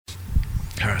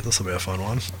All right, this will be a fun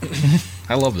one.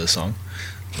 I love this song.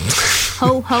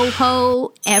 Ho, ho,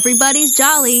 ho. Everybody's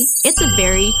jolly. It's a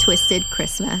very twisted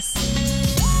Christmas.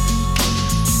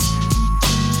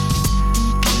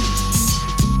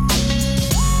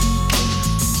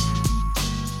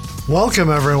 Welcome,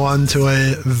 everyone, to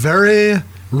a very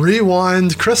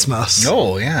rewind Christmas.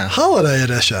 Oh, yeah. Holiday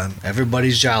edition.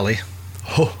 Everybody's jolly.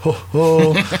 Ho, ho,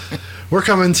 ho. We're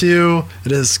coming to you.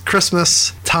 It is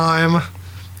Christmas time,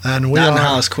 and we Not in are... the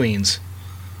House Queens,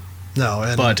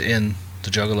 No, but in the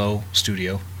Juggalo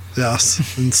studio.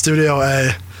 Yes, in Studio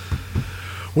A.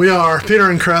 We are Peter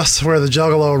and Chris. We're the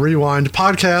Juggalo Rewind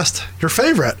podcast, your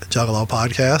favorite Juggalo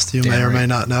podcast, you may or may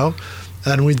not know.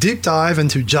 And we deep dive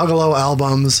into Juggalo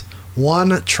albums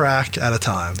one track at a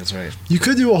time. That's right. You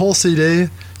could do a whole CD.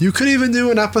 You could even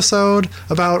do an episode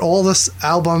about all the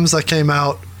albums that came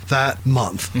out that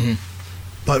month. Mm-hmm.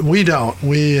 But we don't.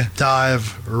 We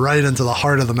dive right into the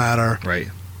heart of the matter. Right.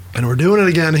 And we're doing it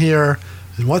again here.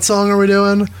 And what song are we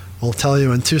doing? We'll tell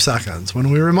you in 2 seconds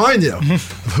when we remind you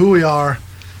of who we are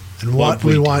and what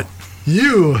we want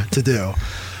you to do.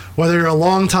 Whether you're a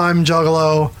long-time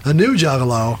Juggalo, a new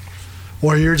Juggalo,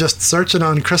 or you're just searching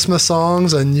on Christmas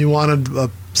songs and you wanted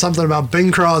something about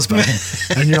Bing Crosby,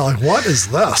 and you're like, what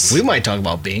is this? We might talk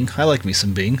about Bing. I like me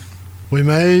some Bing. We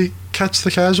may catch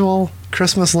the casual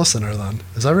Christmas listener then.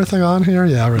 Is everything on here?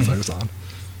 Yeah, everything's on.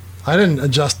 I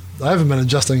haven't been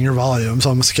adjusting your volume,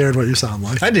 so I'm scared what you sound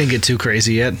like. I didn't get too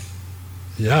crazy yet.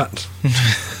 Yes,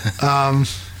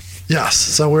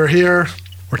 so we're here.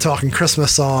 We're talking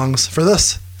Christmas songs for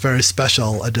this very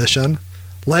special edition.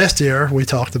 Last year, we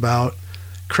talked about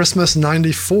Christmas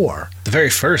 94. The very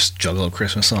first Juggalo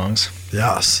Christmas songs.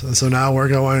 Yes, and so now we're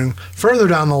going further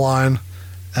down the line,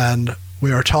 and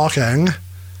we are talking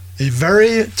A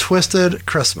Very Twisted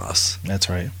Christmas. That's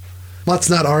right.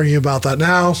 Let's not argue about that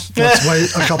now. Let's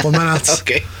wait a couple minutes.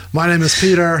 Okay. My name is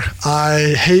Peter.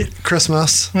 I hate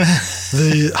Christmas,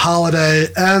 the holiday,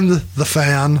 and the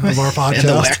fan of our podcast. And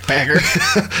the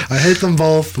whackpacker. I hate them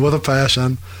both with a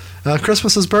passion.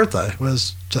 Christmas's birthday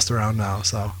was just around now,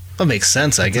 so... That makes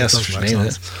sense, I guess.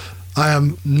 I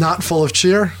am not full of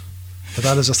cheer, but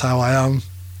that is just how I am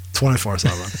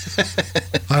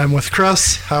 24/7. I am with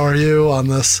Chris. How are you on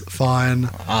this fine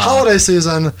holiday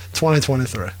season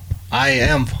 2023? I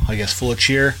am, I guess, full of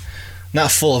cheer. Not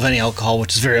full of any alcohol,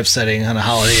 which is very upsetting on a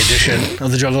holiday edition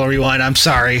of the Juggalo Rewind. I'm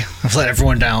sorry. I've let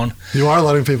everyone down. You are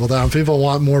letting people down. People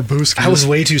want more booze. I was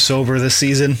way too sober this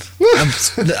season.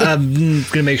 I'm going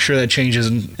to make sure that changes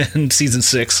in season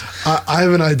 6. I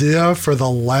have an idea for the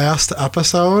last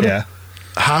episode. Yeah.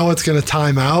 How it's going to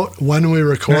time out when we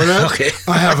record it. Okay.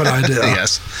 I have an idea.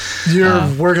 Yes.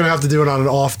 We're going to have to do it on an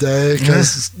off day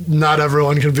because not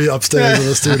everyone can be upstairs in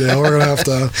the studio. We're going to have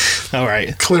to all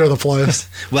right. clear the place.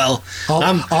 Well,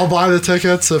 I'll buy the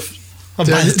tickets if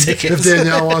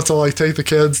Danielle wants to take the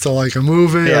kids to a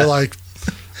movie or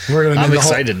we're gonna. I'm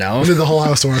excited now. We need the whole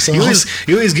house to ourselves.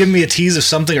 You always give me a tease of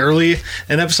something early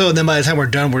an episode, and then by the time we're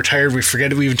done, we're tired. We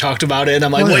forget we even talked about it, and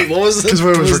I'm like, wait, what was this? Because we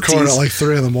was recording at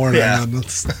 3 a.m. Yeah. and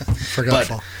that's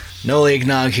forgetful. But no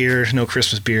eggnog here, no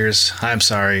Christmas beers. I'm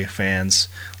sorry, fans,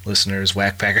 listeners,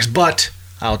 whackpackers, but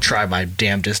I'll try my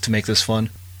damnedest to make this fun.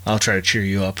 I'll try to cheer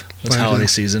you up this holiday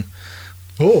season.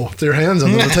 Oh, with your hands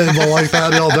under the table like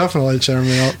that, you'll definitely cheer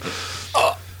me up.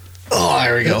 Oh,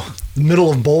 there we go.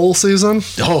 Middle of bowl season?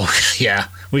 Oh, yeah.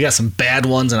 We got some bad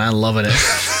ones, and I'm loving it.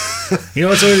 You know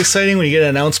what's always exciting? When you get an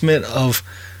announcement of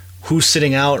who's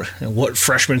sitting out and what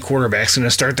freshman quarterback's going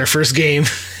to start their first game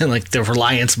in the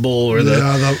Reliance Bowl or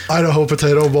the Idaho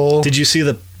Potato Bowl. Did you see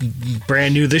the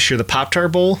brand new this year, the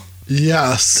Pop-Tart Bowl?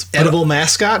 Yes. Edible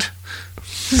mascot?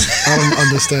 I don't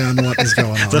understand what is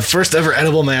going on. The first ever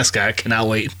edible mascot. Cannot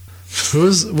wait.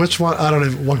 Which one? I don't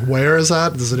even, where is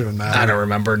that? Does it even matter? I don't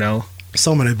remember, no.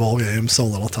 So many bowl games, so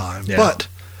little time. Yeah. But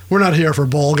we're not here for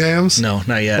bowl games. No,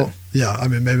 not yet. Well, yeah, I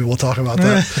mean, maybe we'll talk about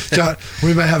that.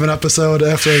 We may have an episode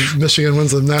after Michigan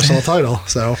wins the national title.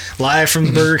 So live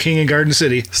from Burger King in Garden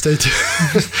City. Stay tuned.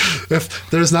 If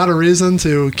there's not a reason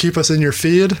to keep us in your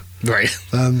feed, right,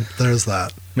 then there's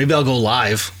that. Maybe I'll go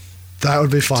live. That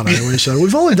would be funny. We should.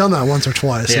 We've only done that once or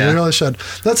twice, so we really should.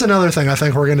 That's another thing I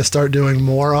think we're going to start doing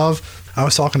more of. I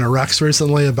was talking to Rex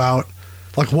recently about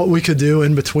what we could do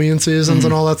in between seasons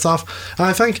and all that stuff. And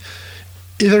I think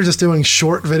either just doing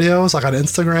short videos on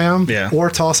Instagram or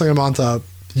tossing them onto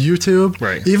YouTube.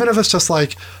 Right. Even if it's just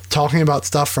talking about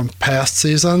stuff from past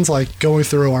seasons, going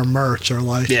through our merch or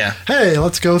hey,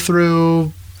 let's go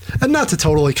through, and not to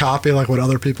totally copy what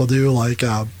other people do,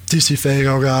 DC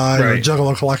Fago guy or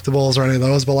Juggalo Collectibles or any of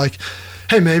those, but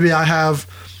hey, maybe I have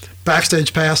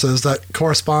backstage passes that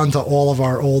correspond to all of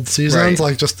our old seasons,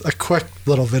 like just a quick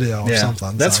little video or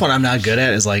something. That's what I'm not good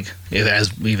at, is like,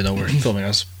 even though we're filming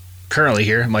us currently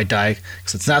here, it might die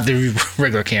because it's not the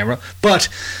regular camera, but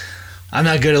I'm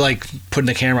not good at like putting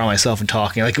the camera on myself and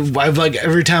talking. Like I've like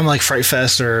every time like Fright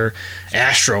Fest or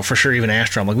Astro, for sure, even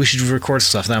Astro, I'm like, we should record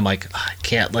stuff. And I'm like, I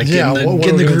can't like get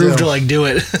in the groove to like do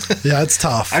it. Yeah, it's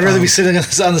tough. I'd rather be sitting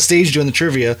on the stage doing the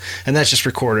trivia, and that's just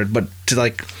recorded. But to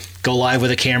like go live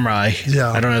with a camera,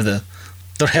 I don't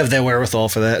have that wherewithal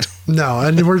for that. No,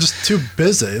 and we're just too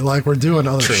busy. Like we're doing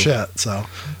other shit. So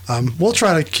we'll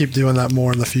try to keep doing that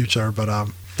more in the future. But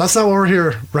that's not what we're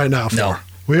here right now for. No.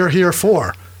 We are here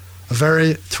for a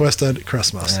very twisted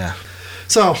Christmas. Yeah.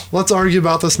 So let's argue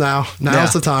about this now.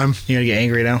 Now's the time. You gonna get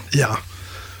angry now? Yeah.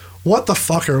 What the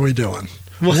fuck are we doing?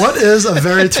 What is a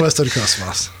very twisted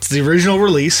Christmas? It's the original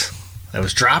release that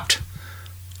was dropped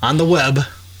on the web,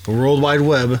 the World Wide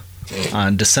Web,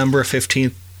 on December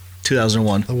 15th,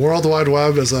 2001. The World Wide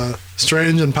Web is a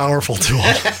strange and powerful tool.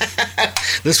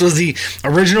 This was the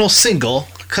original single,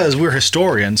 because we're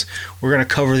historians. We're going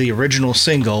to cover the original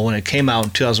single when it came out in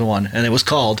 2001, and it was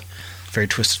called Very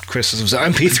Twisted Christmas. It was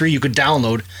an MP3 you could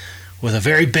download with a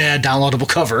very bad downloadable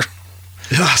cover.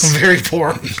 Yes. Very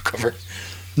poor cover.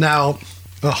 Now,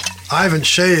 I haven't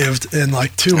shaved in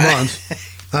like 2 months.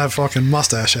 I have fucking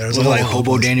mustache hairs. Look like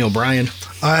Hobo Daniel Bryan.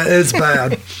 It's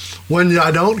bad. When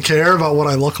I don't care about what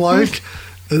I look like,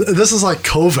 this is like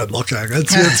COVID looking.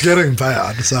 It's getting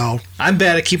bad. So I'm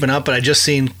bad at keeping up, but I just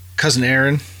seen Cousin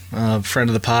Aaron, friend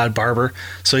of the pod, barber.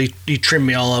 So he trimmed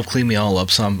me all up, cleaned me all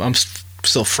up. So I'm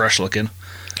still fresh looking.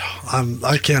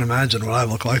 I can't imagine what I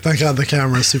look like. Thank God the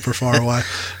camera is super far away.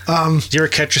 Do you ever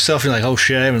catch yourself and you're like, oh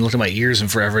shit, I haven't looked at my ears in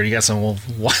forever, and you got some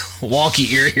wonky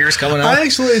ear hairs coming out? I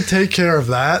actually take care of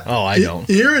that. Oh, I don't.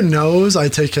 Ear and nose I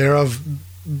take care of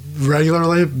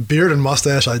regularly. Beard and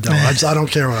mustache I don't. I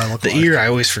don't care what I look like. The ear I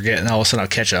always forget, and all of a sudden I'll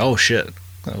catch it. Oh shit,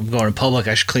 I'm going in public,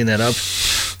 I should clean that up.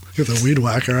 Get the weed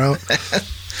whacker out.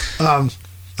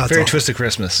 Very Twisted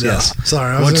Christmas. Yeah. Yes.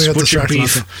 Sorry, I was going to get distracted.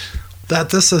 What's your beef? That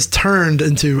this has turned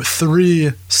into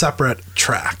 3 separate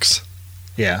tracks.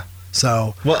 Yeah.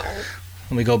 So, well,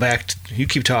 let me go back. You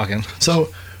keep talking.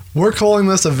 So, we're calling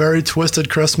this a Very Twisted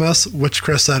Christmas, which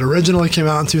Chris said originally came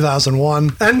out in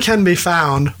 2001 and can be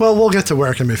found. Well, we'll get to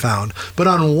where it can be found. But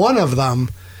on one of them,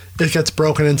 it gets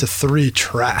broken into 3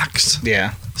 tracks.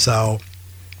 Yeah. So,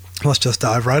 let's just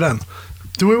dive right in.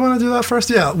 Do we want to do that first?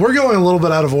 Yeah, we're going a little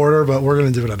bit out of order, but we're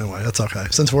going to do it anyway. That's okay,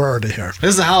 since we're already here.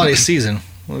 This is the holiday season.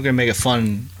 We're going to make it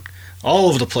fun all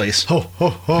over the place. Ho, ho,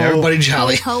 ho. Everybody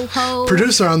jolly. Ho, ho.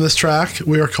 Producer on this track,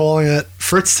 we are calling it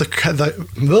Fritz the Cat.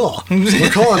 We're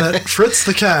calling it Fritz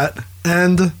the Cat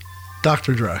and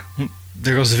Dr. Dre.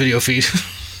 There goes the video feed.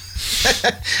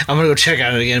 I'm going to go check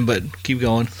on it again, but keep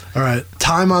going. All right.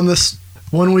 Time on this.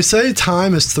 When we say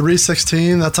time is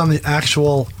 3:16, that's on the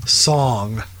actual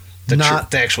song. The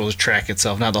actual track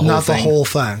itself, not the whole thing. Not the whole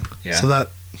thing. Yeah. So that...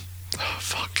 Oh,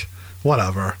 fuck.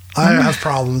 Whatever. I have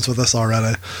problems with this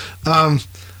already.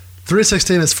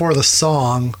 3:16 is for the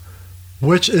song,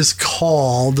 which is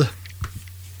called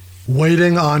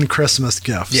Waiting on Christmas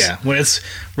Gifts. Yeah, when it's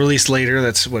released later,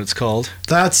 that's what it's called.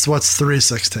 That's what's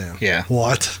 3:16. Yeah.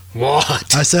 What?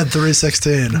 I said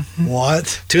 3:16.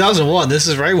 What? 2001, this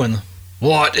is right when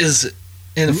what is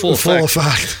in full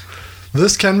effect.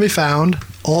 This can be found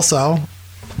also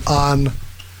on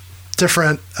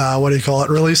different,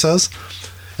 releases.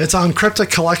 It's on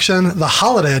Cryptic Collection, the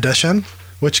Holiday Edition,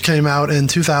 which came out in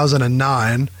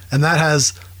 2009, and that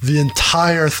has the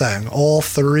entire thing, all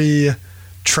 3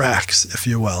 tracks, if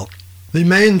you will. The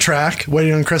main track,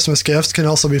 Waiting on Christmas Gifts, can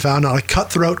also be found on A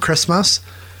Cutthroat Christmas,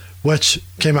 which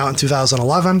came out in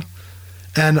 2011,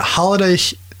 and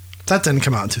that didn't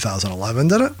come out in 2011,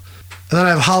 did it? And then I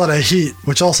have Holiday Heat,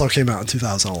 which also came out in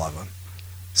 2011.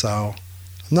 So,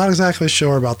 I'm not exactly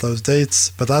sure about those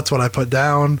dates, but that's what I put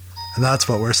down. And that's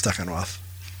what we're sticking with.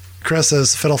 Chris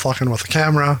is fiddle fucking with the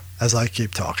camera as I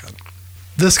keep talking.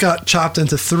 This got chopped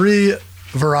into 3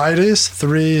 varieties,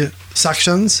 3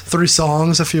 sections, 3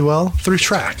 songs, if you will, 3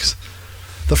 tracks.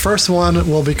 The first one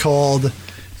will be called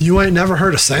You Ain't Never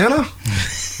Heard of Santa,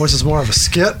 which is more of a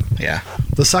skit. Yeah.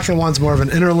 The second one's more of an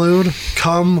interlude,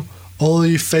 Come, All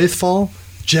Ye Faithful,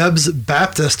 Jeb's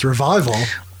Baptist Revival.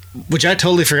 Which I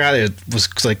totally forgot it was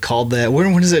like called that.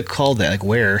 When is it called that? Like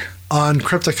where? On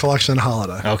Cryptic Collection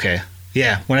Holiday. Okay.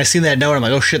 Yeah. When I seen that note, I'm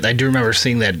like, oh shit, I do remember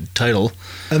seeing that title.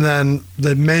 And then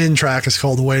the main track is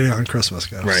called Waiting on Christmas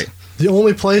Gifts. Right. The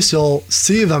only place you'll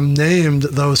see them named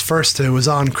those first 2 is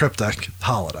on Cryptic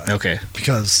Holiday. Okay.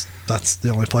 Because that's the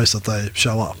only place that they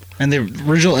show up. And the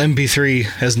original MP3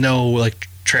 has no like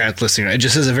track listing. It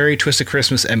just says a very Twisted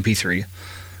Christmas MP3.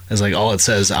 Is like all it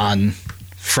says on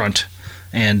front,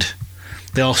 and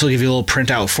they also give you a little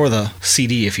printout for the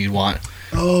CD if you want.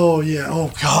 Oh yeah.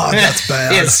 Oh god, that's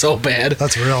bad. It's so bad.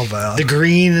 That's real bad. The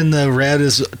green and the red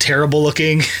is terrible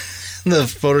looking. The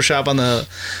Photoshop on the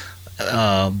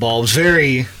bulbs,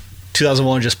 very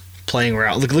 2001, just playing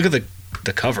around. Look at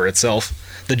the cover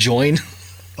itself. The join.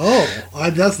 Oh,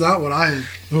 that's not what I.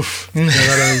 Oof. Yeah,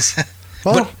 that is.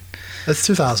 Well, it's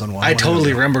 2001. I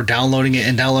totally remember downloading it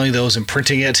and downloading those and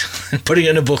printing it and putting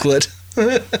it in a booklet.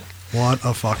 What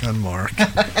a fucking mark.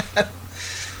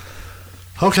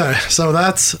 Okay, so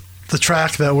that's the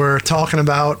track that we're talking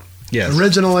about. Yes.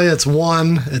 Originally, it's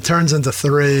 1. It turns into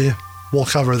 3. We'll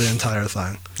cover the entire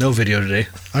thing. No video today.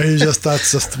 Are you just?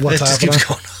 That's just what's happening. It just keeps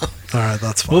going on. All right,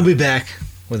 that's fine. We'll be back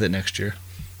with it next year.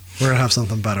 We're gonna have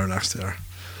something better next year.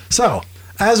 So,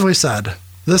 as we said,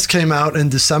 this came out in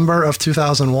December of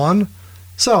 2001.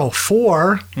 So,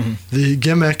 for the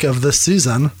gimmick of this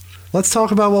season, let's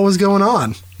talk about what was going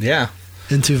on. Yeah.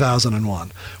 In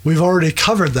 2001. We've already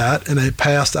covered that in a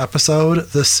past episode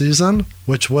this season,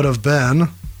 which would have been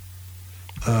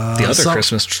the other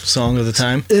Christmas song of the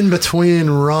time. In between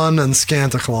Run and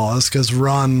Santa Claus, because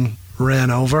Run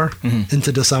ran over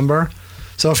into December.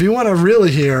 So if you want to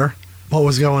really hear what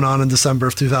was going on in December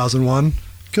of 2001,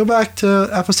 go back to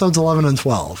episodes 11 and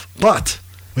 12. But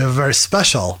we have a very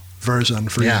special version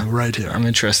for you right here. I'm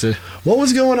interested. What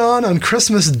was going on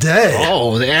Christmas Day?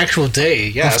 Oh, the actual day,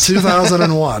 yes. Of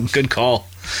 2001. Good call.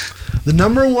 The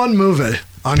number 1 movie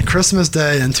on Christmas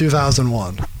Day in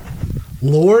 2001.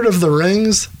 Lord of the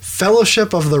Rings,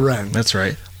 Fellowship of the Ring. That's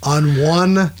right. On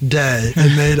one day,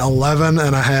 it made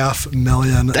 $11.5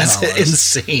 million. That's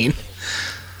insane.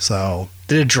 So,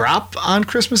 did it drop on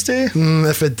Christmas Day?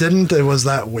 If it didn't, it was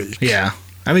that week. Yeah.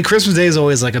 I mean, Christmas Day is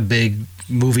always like a big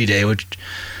movie day. Which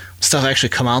stuff actually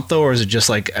come out, though? Or is it just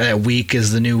like that week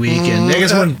is the new week? And I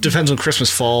guess it depends when Christmas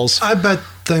falls. I bet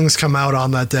things come out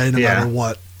on that day no matter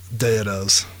what day it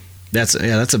is. That's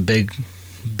a big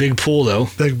pool, though.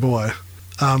 Big boy.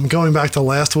 Going back to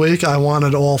last week, I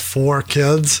wanted all 4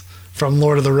 kids from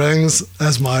Lord of the Rings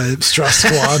as my stress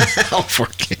squad. All 4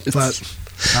 kids. But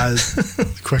I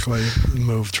quickly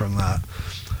moved from that.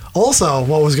 Also,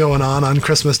 what was going on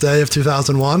Christmas Day of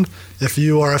 2001, if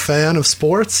you are a fan of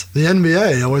sports, the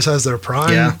NBA always has their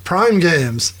prime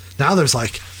games. Now there's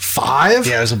like 5?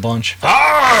 Yeah, there's a bunch.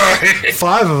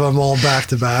 5 of them all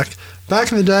back-to-back.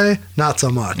 Back in the day, not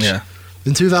so much. Yeah.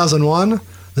 In 2001,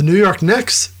 the New York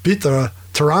Knicks beat the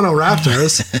Toronto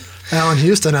Raptors. Allen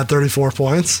Houston had 34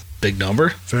 points. Big number.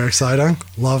 Very exciting.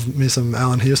 Love me some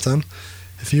Allen Houston.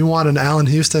 If you want an Allen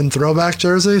Houston throwback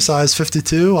jersey, size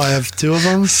 52, I have 2 of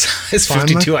them. Size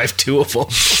 52, I have 2 of them.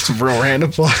 It's real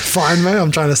random. Well, find me.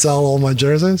 I'm trying to sell all my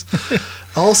jerseys.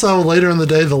 Also, later in the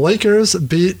day, the Lakers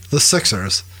beat the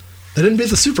Sixers. They didn't beat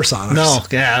the Supersonics. No,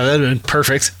 yeah, that would have been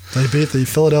perfect. They beat the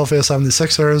Philadelphia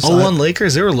 76ers. 01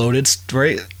 Lakers, they were loaded,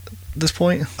 right, at this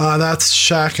point? That's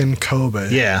Shaq and Kobe.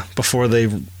 Yeah, before they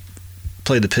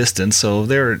played the Pistons, so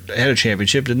they had a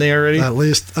championship, didn't they already? At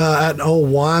least at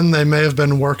 01, they may have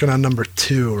been working on number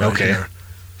 2 right here.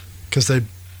 Because they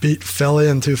beat Philly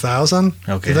in 2000.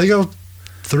 Okay. Did they go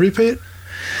 3-peat?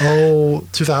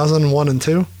 2001 and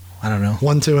 2? I don't know.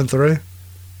 1, 2, and 3?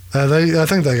 I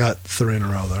think they got 3 in a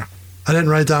row there. I didn't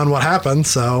write down what happened,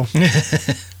 so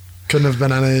couldn't have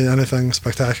been anything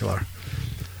spectacular.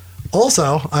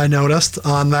 Also, I noticed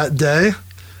on that day,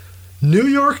 New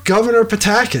York Governor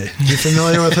Pataki. You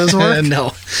familiar with his work? No.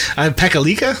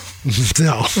 Pekalika?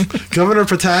 No. Governor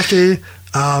Pataki,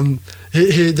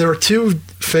 there were 2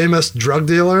 famous drug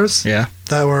dealers. Yeah.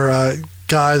 That were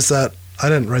guys that, I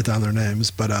didn't write down their names,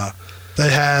 but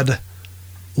they had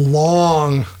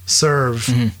long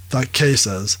served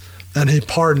cases, and he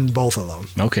pardoned both of them.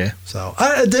 Okay. So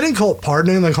they didn't call it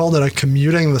pardoning; they called it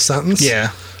commuting the sentence.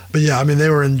 Yeah. But yeah, I mean, they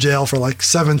were in jail for like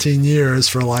 17 years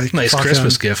for like nice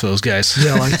Christmas gift for those guys.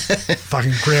 Yeah, like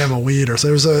fucking gram of weed or so.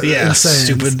 It was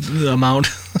insane, stupid amount.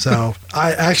 So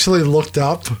I actually looked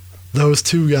up those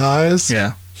 2 guys.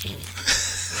 Yeah.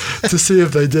 To see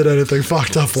if they did anything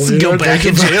fucked up later. Go back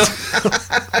in jail.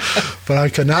 But I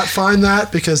could not find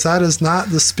that because that is not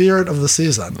the spirit of the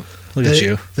season. Look at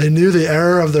you. They knew the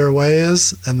error of their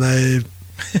ways, and they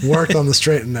worked on the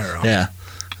straight and narrow. Yeah,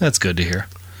 that's good to hear.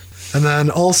 And then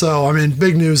also, I mean,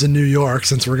 big news in New York,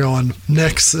 since we're going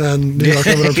Knicks and New York.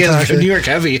 New York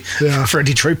heavy for a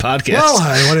Detroit podcast. Well,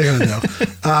 hey, what are you going to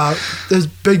do? There's a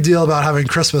big deal about having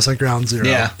Christmas at Ground Zero.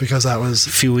 Yeah. Because that was...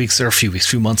 a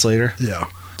few months later. Yeah.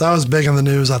 That was big in the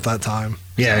news at that time.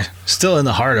 Yeah, still in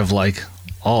the heart of like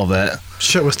all of that.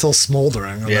 Shit was still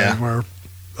smoldering. Yeah. We're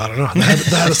I don't know. They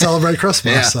had to celebrate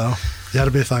Christmas, so you had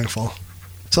to be thankful.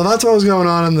 So that's what was going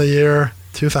on in the year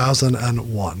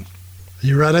 2001.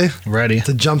 You ready? Ready.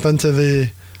 To jump into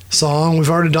the song. We've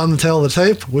already done the tail of the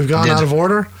tape. We've gone out of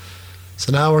order.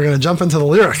 So now we're going to jump into the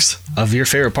lyrics. Of your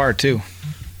favorite part, too.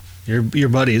 Your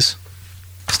buddies.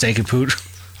 Stank and Poot.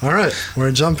 All right.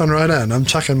 We're jumping right in. I'm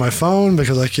checking my phone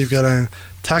because I keep getting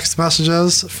text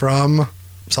messages from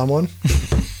someone.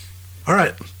 All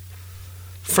right.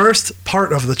 First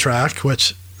part of the track,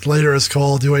 which later is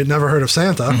called You Ain't Never Heard of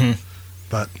Santa,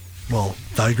 but we'll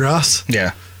digress.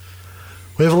 Yeah.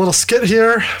 We have a little skit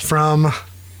here from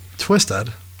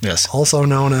Twiztid. Yes. Also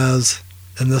known as,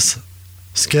 in this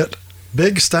skit,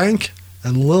 Big Stank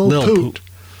and Lil Poot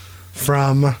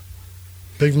from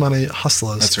Big Money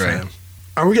Hustlers. That's right.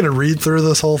 Are we going to read through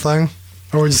this whole thing?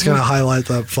 Or are we just going to highlight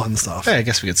the fun stuff? Yeah, I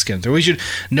guess we could skim through. We should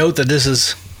note that this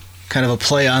is kind of a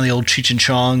play on the old Cheech and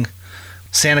Chong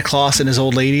Santa Claus and his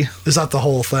old lady. Is that the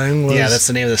whole thing? Yeah, that's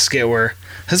the name of the skit where...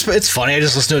 It's funny. I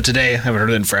just listened to it today. I haven't heard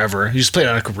it in forever. You just play it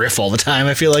on a riff all the time,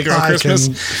 I feel like, around Christmas.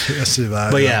 I see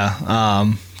that. But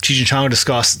Cheech and Chong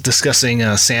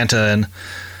discussing Santa, and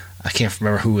I can't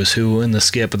remember who was who in the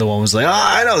skit, but the one was like, "Oh,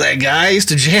 I know that guy. I used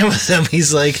to jam with him."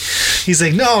 He's like,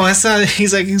 "No, that's not."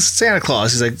 He's like, "He's Santa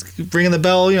Claus." He's like, "Ringing the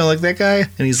bell, like that guy."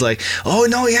 And he's like, "Oh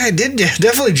no, yeah, I did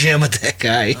definitely jam with that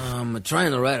guy." I'm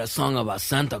trying to write a song about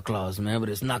Santa Claus, man, but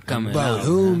it's not coming out. About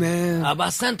who, man?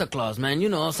 About Santa Claus, man. You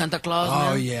know Santa Claus,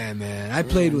 Oh, man. yeah, man. I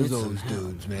played with those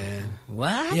dudes, man.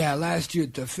 What? Yeah, last year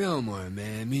at the Fillmore,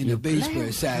 man. Me and the bass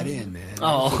player sat in, man.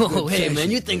 Oh, hey,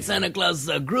 man, you think Santa Claus is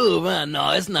a groove, huh?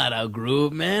 No, it's not a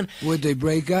groove, man. Would they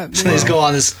break up, So man? they just go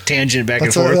on this tangent back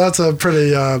and forth. That's a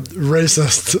pretty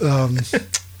racist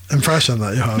impression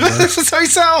that you have there. That's how he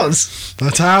sounds.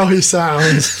 That's how he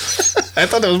sounds. I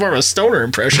thought that was more of a stoner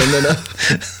impression than a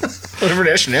whatever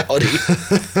nationality.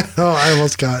 Oh, I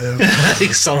almost got you.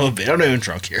 You son of a bitch. I'm not even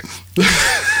drunk here.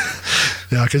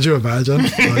 Yeah, could you imagine?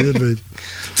 Oh, you'd be...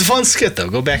 It's a fun skit, though.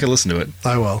 Go back and listen to it.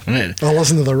 I will. Man. I'll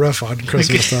listen to the riff on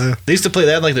Christmas Day. They used to play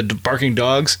that like the Barking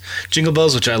Dogs Jingle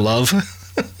Bells, which I love.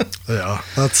 Yeah,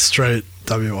 that's straight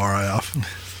WRIF.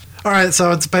 All right,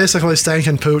 so it's basically Stank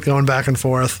and Poot going back and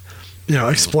forth,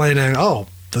 explaining, oh,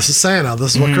 this is Santa.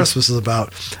 This is what Christmas is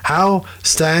about. How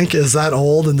Stank is that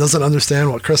old and doesn't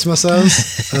understand what Christmas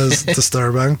is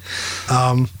disturbing.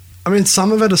 I mean,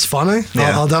 some of it is funny.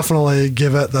 Yeah. I'll definitely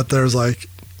give it that there's I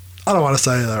don't want to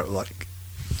say that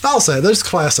I'll say there's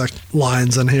classic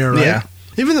lines in here, right? Yeah.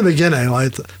 Even the beginning,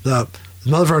 like the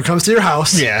motherfucker comes to your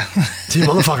house. Yeah. To your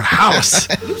motherfucking house.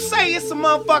 You say it's a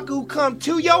motherfucker who come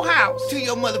to your house. To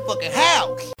your motherfucking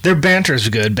house. Their banter's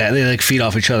good. They feed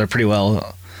off each other pretty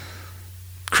well.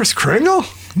 Kris Kringle?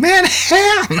 Man,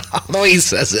 hell no. The way he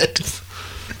says it.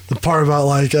 The part about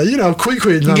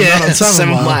Queequeg not on 7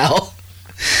 Mile.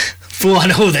 Fool, I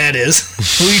know who that is.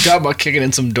 Who are you talking about kicking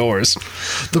in some doors?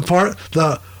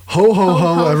 The ho ho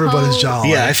ho, everybody's jolly.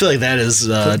 Yeah, I feel like that is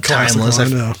timeless.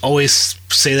 I always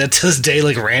say that to this day,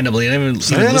 randomly. I haven't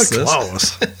Santa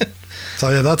Claus. So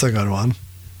yeah, that's a good one.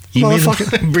 You mean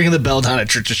bringing the bell down at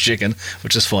Church's Chicken,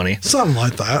 which is funny. Something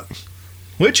like that.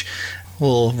 Which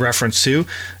we'll reference to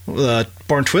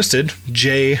Born Twiztid.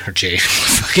 Fucking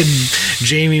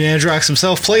Jamie Mandrox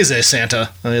himself plays as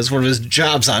Santa. It's one of his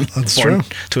jobs on That's Born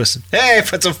true. Twiztid. Hey,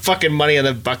 put some fucking money in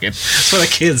the bucket. It's for the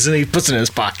kids, and he puts it in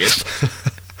his pocket.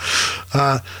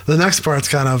 The next part's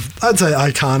kind of, I'd say,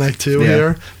 iconic too.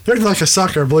 Here, you're like a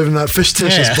sucker believing that fish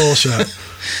dish is bullshit.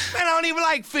 Man, I don't even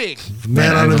like fish.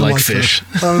 Man, I don't even like fish.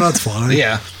 Oh, that's funny.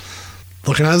 Yeah.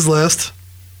 Looking at his list,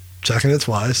 checking it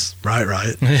twice. Right.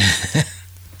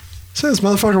 So this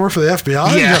motherfucker work for the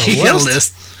FBI? Yeah, he got got a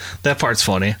list. That part's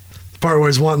funny. The part where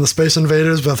he's wanting the Space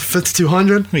Invaders with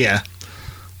 5200. Yeah.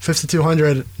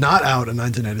 5200, not out in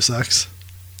 1986.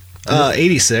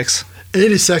 86.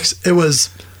 86, it was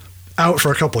out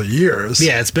for a couple of years.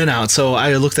 Yeah, it's been out. So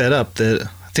I looked that up. I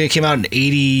think it came out in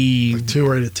 80... Like 2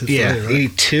 or 82. Yeah, right?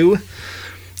 82.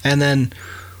 And then,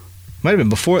 might have been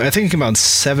before, I think it came out in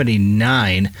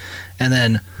 79. And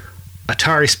then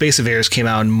Atari Space Invaders came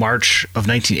out in March of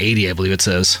 1980, I believe it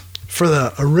says. For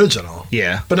the original.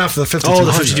 Yeah. But not for the 5200. Oh,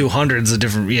 the 5200 is a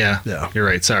different, yeah. You're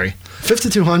right, sorry.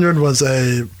 5200 was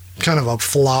a kind of a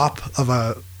flop of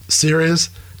a series.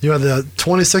 You had the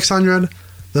 2600,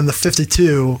 then the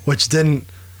 52, which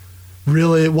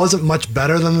wasn't much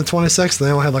better than the 26.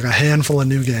 They only had like a handful of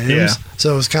new games. Yeah.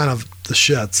 So it was kind of the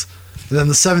shits. And then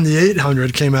the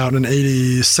 7800 came out in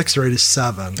 86 or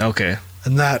 87. Okay.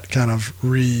 And that kind of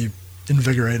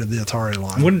reinvigorated the Atari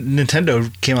line. When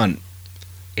Nintendo came on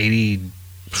 80...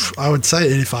 I would say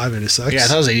 85, 86. Yeah, I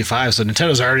thought it was 85, so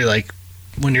Nintendo's already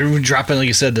when you're dropping, like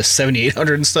you said, the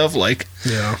 7800 and stuff, like,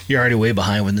 yeah, you're already way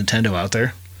behind with Nintendo out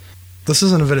there. This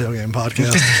isn't a video game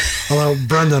podcast, although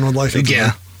Brendan would like it to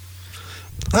Yeah. be.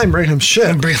 I ain't bringing him shit.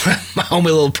 I'm bringing my homie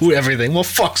little Poot everything. Well,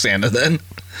 fuck Santa then.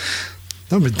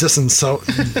 Don't be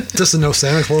dissing no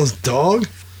Santa Claus dog.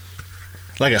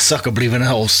 Like a sucker believing in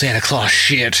old Santa Claus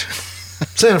shit.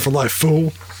 Santa for life,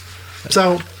 fool.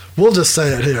 So, we'll just say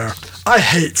it here. I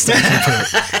hate Stinking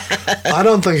Poot. I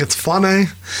don't think it's funny.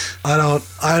 I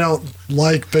don't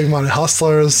like Big Money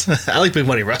Hustlers. I like Big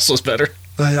Money Wrestlers better.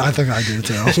 I think I do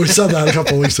too. We said that a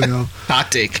couple weeks ago.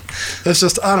 Hot take. It's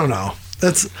just, I don't know.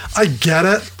 I get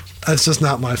it. It's just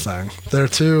not my thing. They're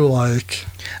too, like...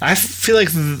 I feel like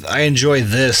I enjoy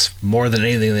this more than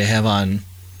anything they have on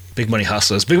Big Money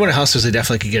Hustlers. Big Money Hustlers, they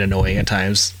definitely could get annoying at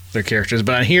times, their characters.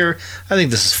 But on here, I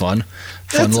think this is fun.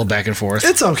 Fun little back and forth.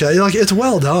 It's okay. Like, it's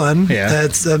well done. Yeah.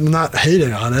 I'm not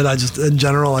hating on it. I just, in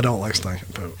general, I don't like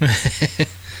Stinking Poot.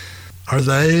 Are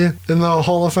they in the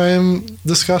Hall of Fame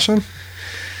discussion?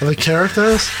 Are they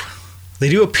characters? They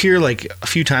do appear like a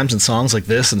few times in songs like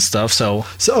this and stuff. So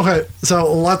okay.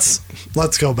 So let's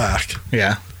go back.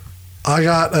 Yeah. I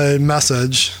got a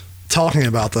message talking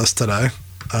about this today.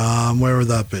 Where would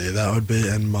that be? That would be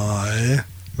in my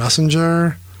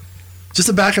messenger. Just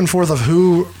a back and forth of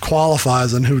who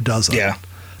qualifies and who doesn't. Yeah.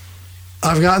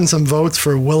 I've gotten some votes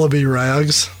for Willoughby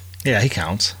Rags. Yeah, he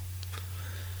counts.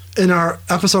 In our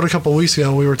episode a couple weeks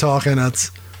ago, we were talking.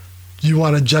 You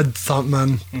wanted Jed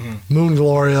Thumpman, Moon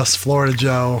Glorious, Florida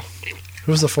Joe.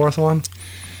 Who was the fourth one?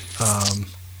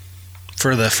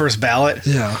 For the first ballot?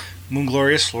 Yeah. Moon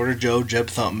Glorious, Florida Joe, Jeb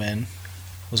Thumpman.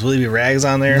 Was Willie B. Rags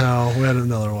on there? No, we had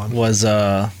another one. Was,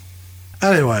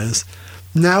 Anyways,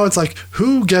 now it's like,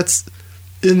 who gets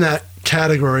in that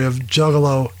category of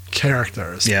Juggalo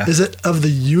characters? Yeah. Is it of the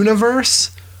universe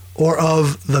or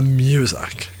of the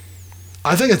music?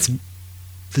 I think it's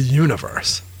the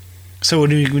universe. So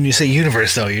when you say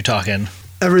universe, though, you're talking...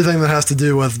 Everything that has to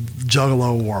do with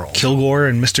Juggalo world. Kilgore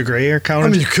and Mr. Gray are counted? I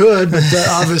mean, you could, but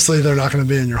obviously they're not going to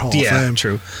be in your Hall of Fame. Yeah,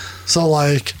 true. So,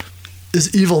 like,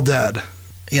 is Evil Dead?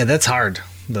 Yeah, that's hard.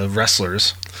 The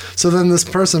wrestlers. So then this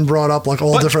person brought up, like,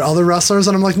 all different other wrestlers,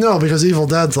 and I'm like, no, because Evil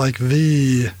Dead's, like,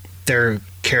 their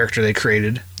character they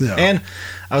created. Yeah. And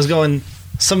I was going,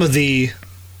 some of the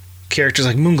characters,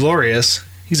 like Moon Glorious,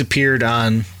 he's appeared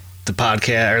on the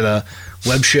podcast, or the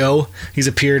web show. He's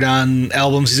appeared on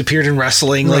albums. He's appeared in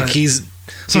wrestling. Right. Like he's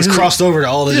crossed over to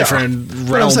all the different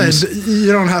realms. I'm saying,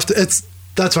 you don't have to.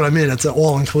 That's what I mean. It's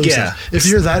all inclusive. Yeah. If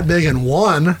you're that big in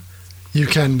one, you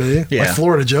can be. Yeah. Like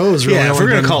Florida Joe's really. Yeah. If we're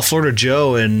only gonna been- call Florida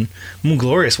Joe and Moon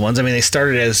Glorious ones, I mean they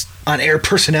started as on-air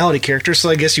personality characters, so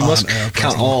I guess you must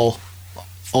count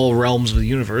all realms of the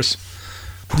universe.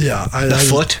 Yeah. The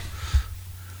Foot.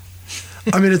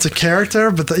 I mean, it's a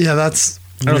character, but that's.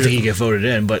 I don't think he'd get voted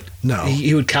in, but No.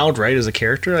 he would count, right, as a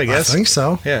character, I guess? I think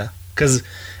so. Yeah, because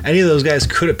any of those guys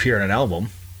could appear on an album,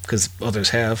 because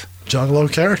others have.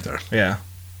 Juggalo character. Yeah.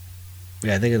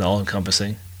 Yeah, I think it's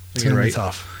all-encompassing. It's going to be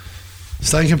tough.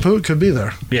 Stankin' Poot could be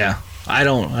there. Yeah. I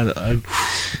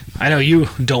know you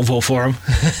don't vote for him.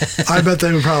 I bet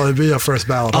they would probably be a first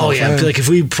ballot. Oh, yeah. Like, if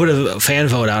we put a fan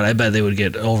vote out, I bet they would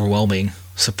get overwhelming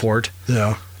support.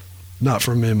 Yeah. Not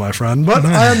from me, my friend. But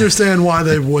I understand why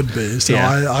they would be. So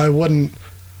Yeah. I wouldn't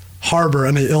harbor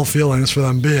any ill feelings for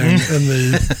them being in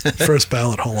the first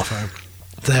ballot Hall of Fame.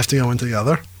 They have to go in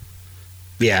together?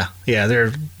 Yeah. Yeah,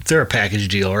 they're a package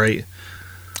deal, right?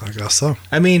 I guess so.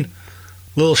 I mean,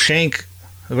 Lil Shank...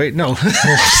 Wait, no. Fucking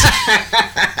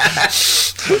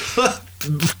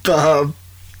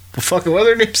what are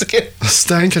their names again?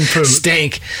 Stank and Poot.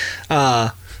 Stank.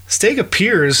 Stank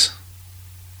appears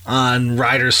on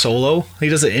Ryder's solo. He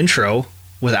does an intro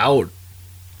without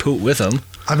Poot with him.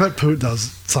 I bet Poot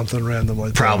does something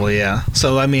randomly. Probably, yeah.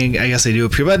 So, I mean, I guess they do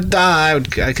appear, but I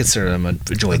consider them a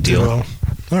joint deal. All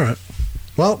right.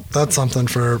 Well, that's something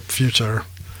for future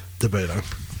debating.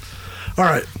 All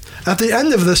right. At the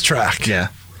end of this track, Yeah.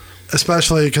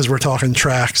 especially because we're talking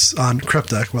tracks on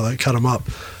Cryptic where they cut them up,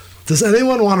 does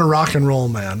anyone want a Rock and Roll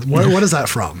Man? What is that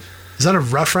from? Is that a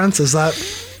reference? Is that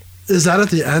at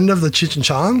the end of the Cheech and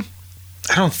Chong?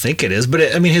 I don't think it is, but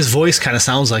his voice kind of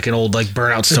sounds like an old, like,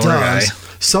 burnout stoner guy.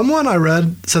 Someone I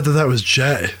read said that was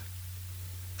Jay.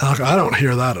 I don't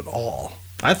hear that at all.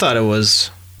 I thought it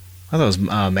was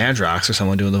Madrox or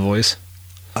someone doing the voice.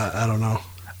 I don't know.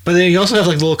 But then you also have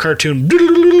like the little cartoon,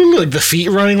 like the feet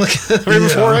running like right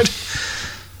before it.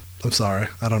 I'm sorry,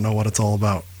 I don't know what it's all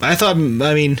about. I thought,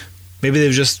 maybe they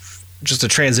were just a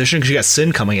transition because you got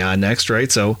Sin coming on next,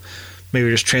 right? So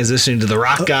maybe just transitioning to the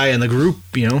rock guy in the group,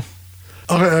 you know.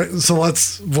 Okay, so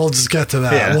we'll just get to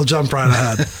that. Yeah. We'll jump right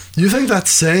ahead. You think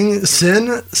that's Sin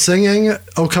singing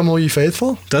 "O Come All Ye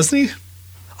Faithful"? Doesn't he?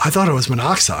 I thought it was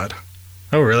Monoxide.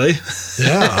 Oh, really?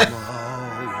 Yeah.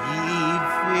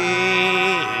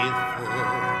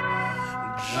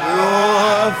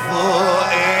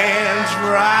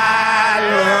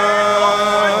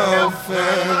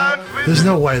 There's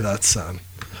no way that's Sin.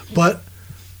 But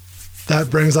that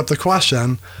brings up the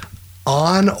question.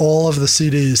 On all of the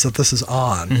CDs that this is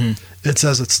on, it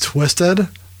says it's Twiztid,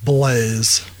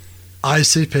 Blaze,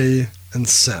 ICP, and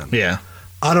Sin. Yeah.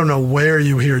 I don't know where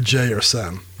you hear Jay or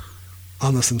Sin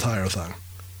on this entire thing.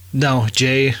 No,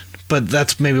 Jay, but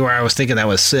that's maybe where I was thinking that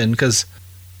was Sin, because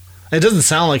it doesn't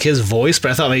sound like his voice,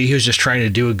 but I thought maybe he was just trying to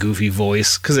do a goofy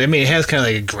voice, because, I mean, it has kind of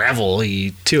like a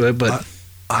gravelly to it, but...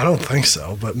 I don't think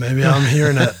so, but maybe I'm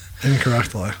hearing it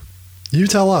incorrectly. You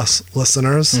tell us,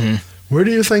 listeners, where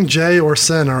do you think Jay or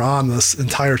Sin are on this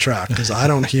entire track? Because I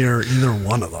don't hear either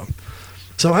one of them.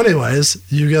 So anyways,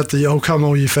 you get the "O Come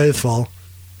All Ye Faithful,"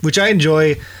 which I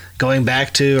enjoy going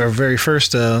back to our very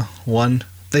first one.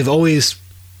 They've always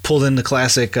pulled in the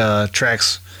classic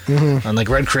tracks on like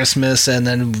Red Christmas, and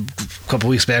then a couple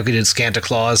weeks back we did Santa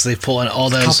Claus. They pull in all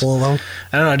those. A couple of them.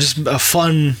 I don't know, just a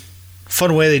fun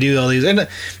way they do all these, and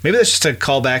maybe that's just a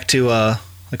callback to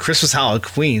the Christmas Holiday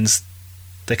Queens.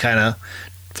 They kind of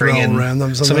bring in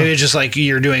random. So maybe it's just like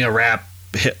you're doing a rap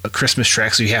hit, a Christmas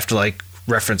track, so you have to like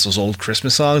reference those old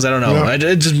Christmas songs. I don't know.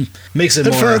 Yeah. It just makes it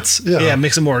more. Fits, yeah, it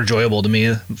makes it more enjoyable to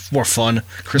me. More fun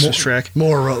Christmas track.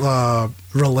 More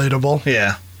relatable.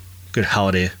 Yeah, good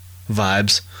holiday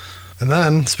vibes. And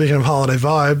then, speaking of holiday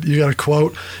vibe, you got a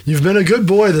quote: "You've been a good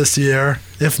boy this year.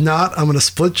 If not, I'm going to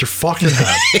split your fucking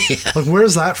head." Yeah. Like,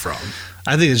 where's that from?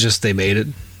 I think it's just they made it,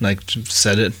 like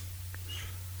said it.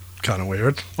 Kind of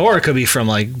weird. Or it could be from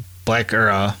like Black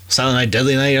or Silent Night,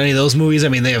 Deadly Night, any of those movies. I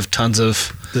mean, they have tons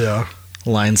of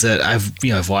lines that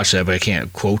I've watched that, but I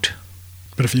can't quote.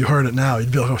 But if you heard it now,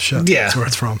 you'd be like, "Oh shit, that's where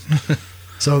it's from."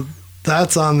 So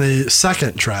that's on the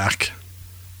second track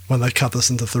when they cut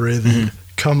this into three. The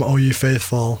 "Come O Ye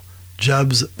Faithful"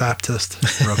 Jeb's Baptist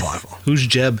Revival. Who's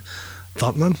Jeb?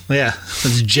 Thupman? Yeah,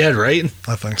 that's Jed, right?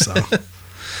 I think so.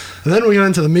 And then we get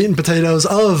into the meat and potatoes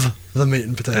of the meat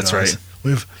and potatoes. That's right.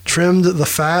 We've trimmed the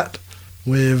fat.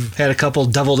 We've had a couple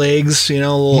deviled eggs, a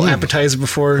little appetizer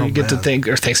before you get to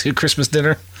Thanksgiving Christmas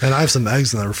dinner. And I have some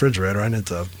eggs in the refrigerator. I need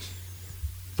to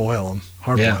boil them,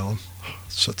 hard boil them.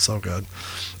 Shit's so good.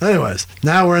 Anyways,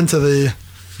 now we're into the.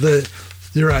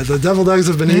 You're right. The deviled eggs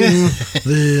have been eaten.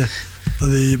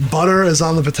 The butter is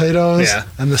on the potatoes,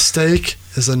 and the steak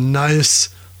is a nice,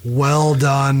 well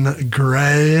done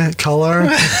gray color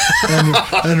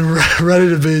and ready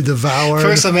to be devoured.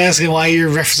 First, I'm asking why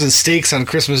you're referencing steaks on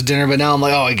Christmas dinner, but now I'm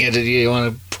like, oh, I get it. You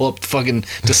want to pull up the fucking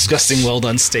disgusting, well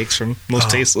done steaks from Most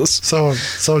Tasteless. So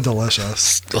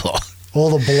delicious.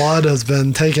 All the blood has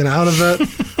been taken out of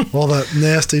it. All that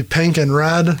nasty pink and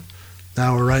red.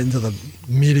 Now we're right into the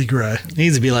meaty gray. It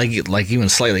needs to be like even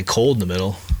slightly cold in the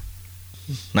middle.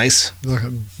 Nice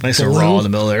and raw in the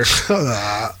middle there.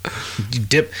 You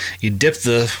dip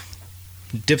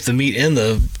the meat in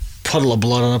the puddle of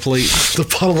blood on a plate. The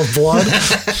puddle of blood.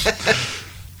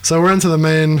 So we're into the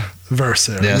main verse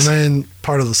here, the main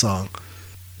part of the song.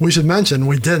 We should mention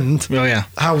we didn't. Oh yeah.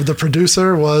 How the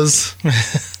producer was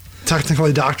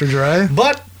technically Dr. Dre,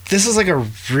 but this is like a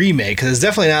remake because it's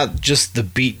definitely not just the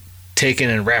beat taken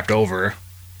and wrapped over.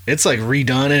 It's like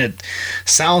redone and it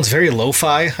sounds very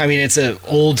lo-fi. I mean, it's an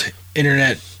old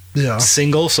internet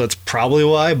single, so it's probably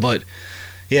why. But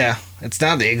yeah, it's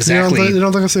not exactly. You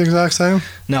don't think it's the exact same?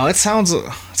 No, it sounds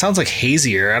like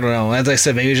hazier. I don't know. As I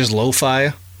said, maybe just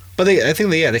lo-fi. But I think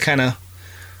they kind of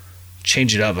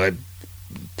change it up by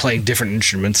playing different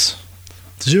instruments.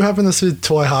 Did you happen to see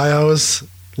Toy Hio's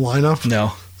lineup?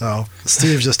 No. Oh,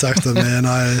 Steve just texted me, and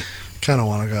I kind of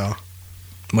want to go.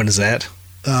 When is that?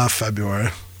 February.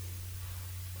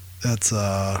 It's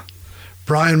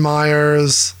Brian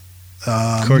Myers.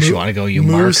 Of course you want to go, you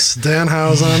Moose, Mark.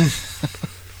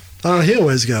 Danhausen. I don't know, he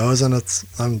always goes, and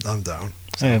I'm down.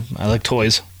 Yeah, I like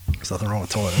toys. There's nothing wrong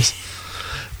with toys.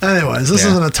 Anyways, this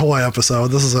isn't a toy episode.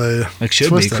 This is a It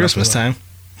should be Christmas time.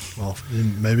 Well,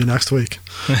 maybe next week.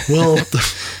 We'll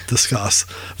discuss.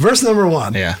 Verse number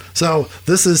 1. Yeah. So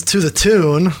this is to the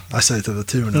tune. I say to the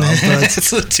tune of. But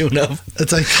it's the tune of.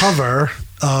 It's a cover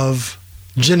of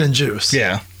Gin and Juice.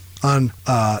 Yeah. On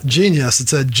Genius, it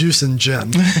said Juice and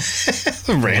Gin.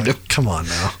 Random. Like, come on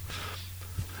now.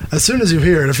 As soon as you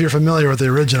hear it, if you're familiar with the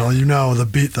original, you know the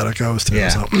beat that it goes to. Yeah.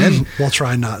 So and we'll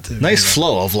try not to. Nice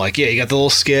flow of you got the little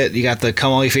skit, you got the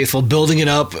Come All Ye Faithful building it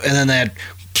up, and then that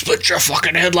split your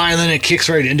fucking headline, and then it kicks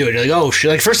right into it. You're like, oh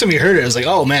shit! Like first time you heard it, I was like,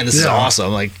 oh man, this is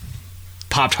awesome. Like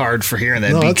popped hard for hearing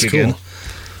that beat kick in.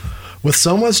 With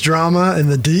so much drama in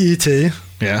the DET,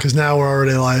 because now we're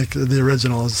already like the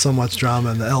original is so much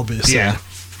drama in the LBC. Yeah,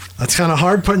 that's kind of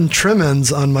hard putting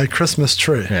trim-ins on my Christmas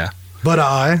tree. Yeah, but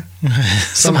I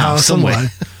somehow, some way.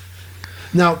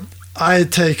 Now I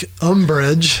take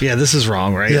umbrage. Yeah, this is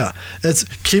wrong, right? Yeah, it's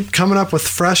keep coming up with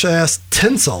fresh ass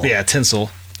tinsel. Yeah,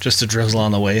 tinsel just to drizzle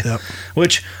on the way. Yep.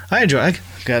 Which I enjoy. I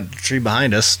got a tree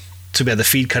behind us. Too bad the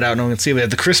feed cut out. No one can see. We have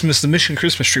the Mission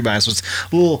Christmas tree behind us with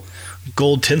a little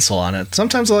gold tinsel on it.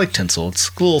 Sometimes I like tinsel. It's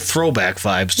a little throwback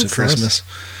vibes to Christmas.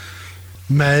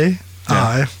 May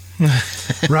I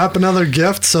wrap another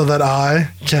gift so that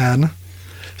I can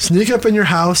sneak up in your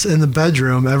house in the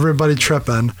bedroom, everybody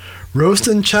tripping,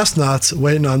 roasting chestnuts,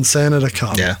 waiting on Santa to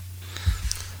come. Yeah.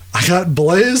 I got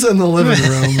Blaze in the living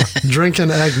room drinking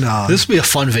eggnog. This would be a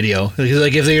fun video.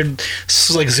 Like if they're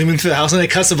like zooming through the house and they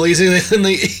cut the Blaze and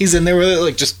he's in there with it,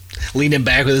 like just leaning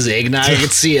back with his eggnog. I can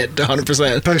see it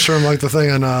 100%. Picture him like the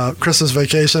thing on Christmas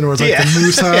Vacation where it's like the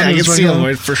moose head. Yeah, I can see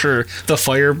him for sure. The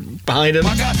fire behind him.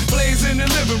 I got Blaze in the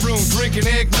living room drinking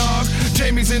eggnog.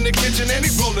 Jamie's in the kitchen and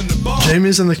he's rolling the bomb.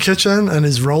 Jamie's in the kitchen and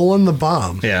he's rolling the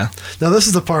bomb. Yeah. Now this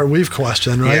is the part we've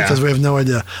questioned, right? Because we have no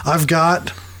idea. I've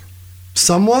got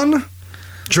someone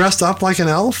dressed up like an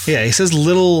elf. Yeah, he says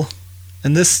little,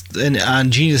 and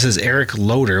on Genius says Eric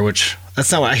Loader, which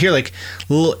that's not what I hear. Like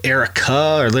little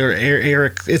Erica or little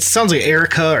Eric. It sounds like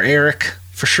Erica or Eric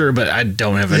for sure, but I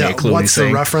don't have any clue. What's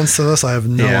the reference to this? I have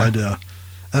no idea.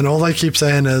 And all they keep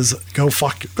saying is "go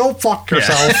fuck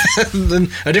yourself." Yeah. Then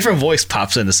a different voice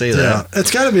pops in to say that. Yeah,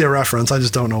 it's got to be a reference. I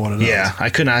just don't know what it is. Yeah, I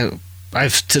couldn't.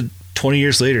 I've to 20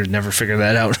 years later never figured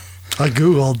that out. I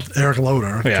googled Eric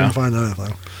Loader. Couldn't find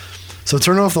anything. So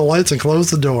turn off the lights and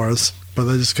close the doors, but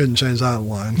they just couldn't change that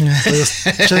line. They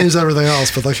just changed everything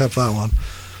else, but they kept that one.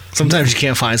 Sometimes you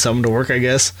can't find something to work, I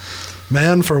guess.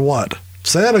 Man for what?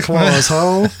 Santa Claus,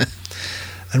 ho.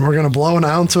 And we're going to blow an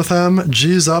ounce with him.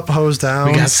 G's up, hose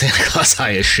down. We got Santa Claus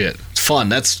high as shit. It's fun.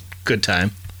 That's good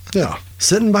time. Yeah.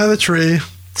 Sitting by the tree,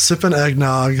 sipping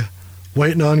eggnog,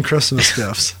 waiting on Christmas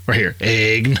gifts. Right here.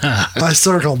 Eggnog. I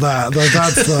circled that.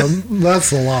 That's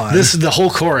the line. The whole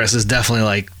chorus is definitely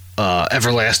like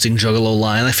everlasting Juggalo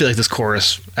line. I feel like this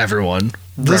chorus, everyone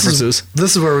references.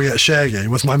 This is where we get Shaggy.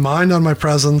 With my mind on my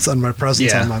presents and my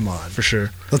presents on my mind. For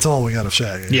sure. That's all we got of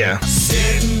Shaggy. Yeah.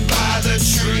 Sitting by the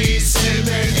tree,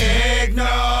 sipping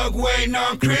eggnog, waiting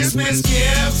on Christmas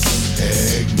gifts.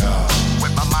 Eggnog.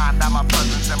 With my mind on my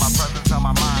presents and my presents on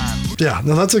my mind. Yeah,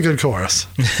 no, that's a good chorus.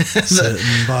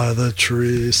 Sitting by the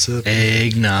tree, sipping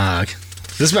eggnog.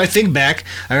 This, I think back,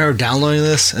 I remember downloading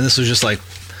this, and this was just like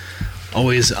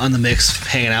always on the mix,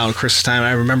 hanging out at Christmas time.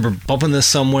 I remember bumping this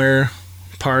somewhere,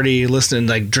 party, listening,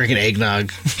 like drinking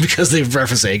eggnog because they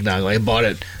referenced eggnog. Like I bought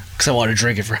it because I wanted to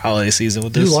drink it for holiday season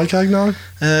with this. Do you like eggnog?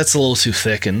 It's a little too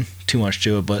thick and too much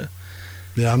to it, but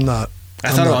yeah, I'm not. I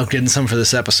thought about getting some for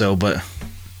this episode, but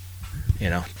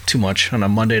too much on a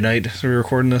Monday night. So we're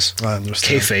recording this. I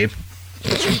understand.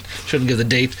 Kayfabe. Shouldn't give the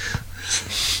date.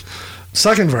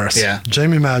 Second verse. Yeah.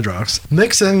 Jamie Madrox.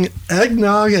 Mixing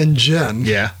eggnog and gin.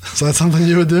 Yeah. Is that something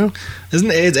you would do?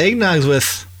 It's eggnogs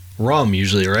with rum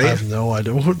usually, right? I have no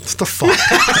idea. What the fuck?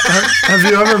 Have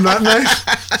you ever met me?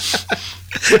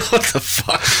 What the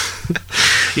fuck?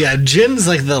 Yeah, gin's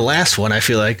like the last one I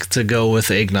feel like to go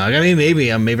with eggnog. I mean, maybe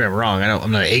I'm wrong.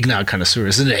 I'm not an eggnog connoisseur.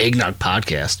 This isn't an eggnog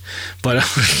podcast, but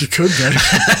you could be.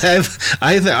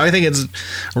 I think it's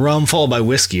rum followed by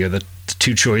whiskey are the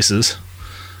two choices.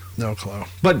 No clue.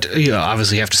 But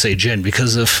obviously you have to say gin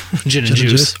because of gin and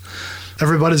juice.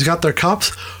 Everybody's got their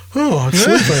cups. Oh, it's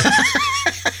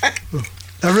sleeping.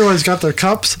 Everybody's got their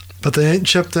cups, but they ain't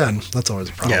chipped in. That's always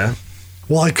a problem. Yeah.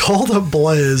 Well, I called up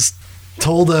Blaze,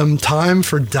 told him time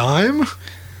for dime. Did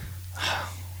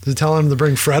you tell him to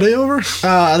bring Freddie over?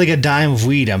 I think a dime of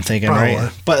weed, I'm thinking, Probably.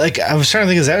 Right? But like, I was trying to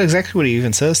think, is that exactly what he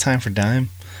even says, time for dime?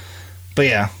 But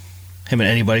yeah, him and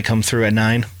anybody come through at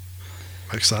 9.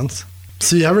 Makes sense.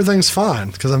 See, everything's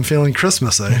fine because I'm feeling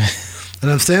Christmassy.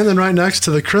 And I'm standing right next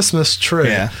to the Christmas tree.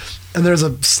 Yeah. And there's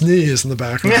a sneeze in the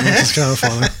background, which is kind of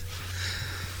funny.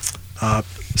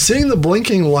 Seeing the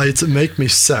blinking lights make me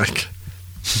sick.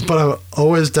 But I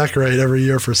always decorate every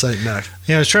year for St. Nick.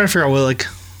 Yeah, I was trying to figure out what, like,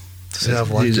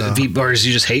 or does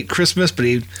he just hate Christmas, but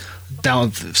he down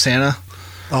with Santa?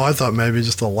 Oh, I thought maybe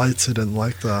just the lights. He didn't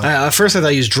like that. At first, I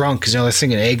thought he was drunk because they're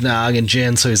singing eggnog and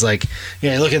gin. So he's like,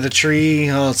 look at the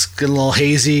tree. Oh, it's getting a little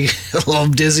hazy, a little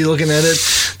dizzy looking at it.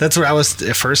 That's what I was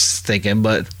at first thinking.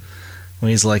 But when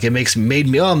he's like, made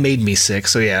me sick.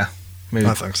 So yeah, Maybe.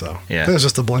 I think so. Yeah. I think it's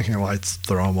just the blinking lights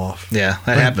throw them off. Yeah,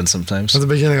 that happens sometimes. At the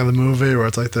beginning of the movie where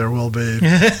it's like there will be,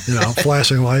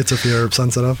 flashing lights if you're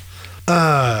sensitive.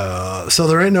 So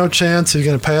there ain't no chance you're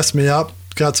going to pass me up.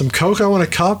 Got some cocoa in a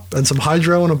cup and some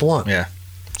hydro in a blunt. Yeah,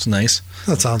 it's nice.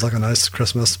 That sounds like a nice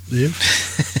Christmas Eve.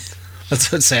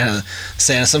 That's what Santa.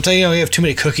 Sometimes you have too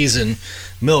many cookies and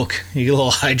milk. You get a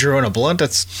little hydro and a blunt.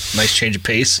 That's a nice change of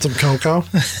pace. Some cocoa.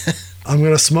 I'm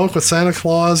going to smoke with Santa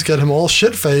Claus, get him all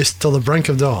shit-faced till the brink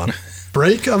of dawn.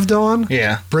 Break of dawn?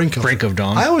 Yeah. Brink of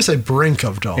dawn. I always say brink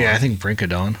of dawn. Yeah, I think brink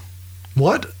of dawn.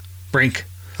 What? Brink.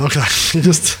 Okay. You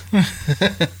just...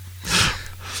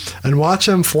 And watch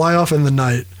him fly off in the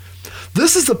night.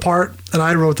 This is the part, and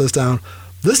I wrote this down.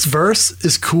 This verse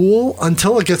is cool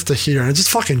until it gets to here, and it just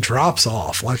fucking drops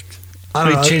off. Like, I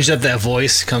don't know. He changed up that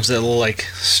voice. Comes that little, like,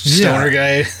 stoner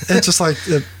guy. It's just like...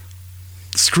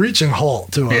 screeching halt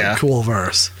to a cool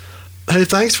verse. Hey,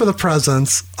 thanks for the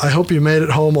presents. I hope you made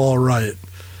it home all right.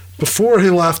 Before he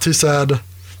left, he said,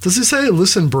 does he say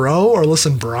listen bro or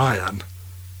listen Brian?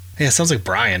 Yeah, it sounds like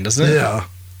Brian, doesn't it? Yeah.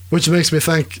 Which makes me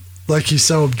think like he's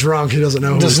so drunk he doesn't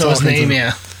know who he's his talking name, to.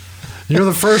 yeah. You're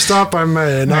the first stop I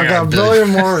made. Now I got a billion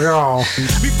more to go.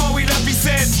 Before we left, he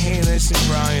said, hey, listen,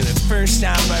 Brian, the first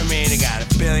stop I made, I got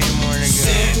a billion more to go.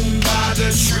 Sitting by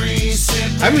the tree,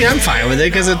 I mean, I'm fine with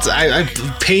it because I'm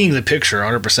painting the picture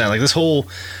 100%. Like this whole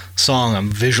song, I'm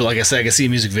visual. Like I said, I can see a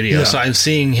music video. Yeah. So I'm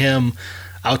seeing him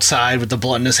outside with the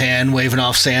blunt in his hand, waving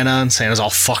off Santa, and Santa's all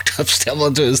fucked up,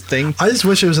 stumbling to his thing. I just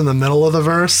wish it was in the middle of the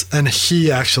verse and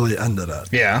he actually ended it.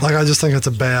 Yeah. Like, I just think it's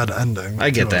a bad ending.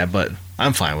 I get that, but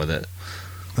I'm fine with it.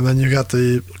 And then you got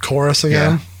the chorus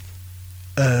again.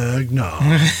 Yeah. Eggnog.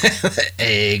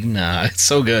 Eggnog. It's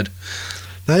so good.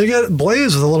 Now you got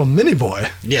Blaze with a little mini boy.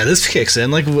 Yeah, this kicks in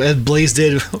like Blaze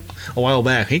did a while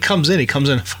back. He comes in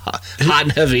hot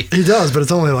and heavy. He does, but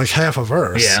it's only like half a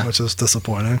verse, yeah. Which is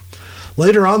disappointing.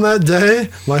 Later on that day,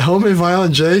 my homie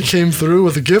Violent J came through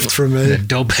with a gift for me. A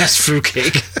dope-ass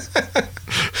fruitcake.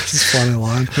 It's a funny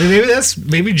line. I mean,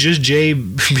 maybe just Jay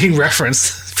being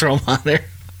referenced. Throw him on there.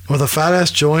 With a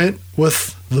fat-ass joint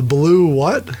with the blue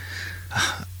what?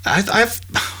 I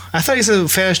thought he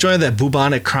said fat-ass joint with that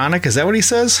bubonic chronic. Is that what he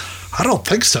says? I don't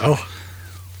think so.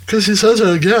 Because he says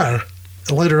it again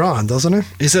later on, doesn't he?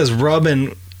 He says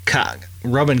rubbing cognac.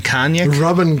 Rubbing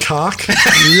cock?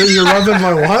 You're rubbing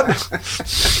my what?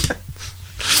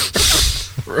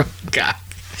 God.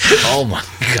 Oh my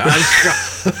God.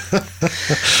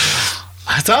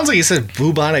 It sounds like he said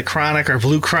bubonic chronic or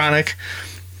blue chronic,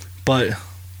 but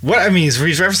what I mean, he's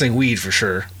referencing weed for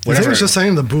sure. You think he's just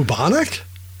saying the bubonic?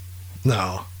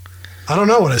 No. I don't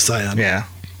know what he's saying. Yeah.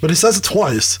 But he says it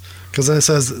twice. Because then it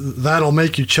says, that'll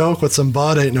make you choke with some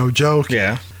bud, ain't no joke.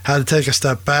 Yeah. Had to take a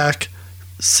step back,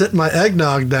 sit my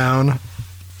eggnog down.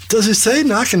 Does he say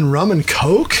knocking rum and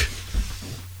coke?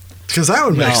 Because that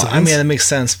would make sense. I mean, that makes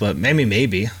sense, but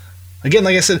maybe. Again,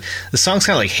 like I said, the song's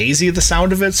kind of like hazy at the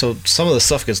sound of it, so some of the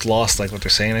stuff gets lost, like what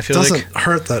they're saying, I feel like. It doesn't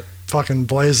hurt that fucking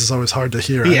Blaze is always hard to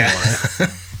hear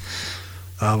anyway.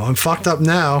 I'm fucked up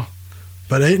now,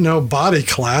 but ain't no body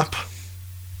clap.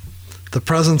 The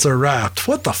presents are wrapped.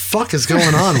 What the fuck is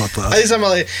going on with this? I think something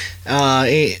like,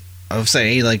 I'm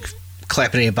saying, ain't like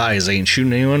clapping any bodies, ain't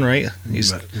shooting anyone, right?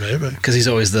 Maybe. Because he's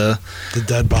always the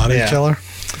dead body killer.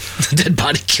 The dead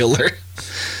body killer.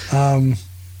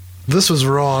 This was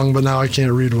wrong, but now I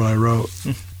can't read what I wrote.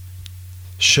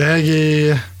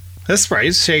 Shaggy. That's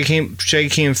right. Shaggy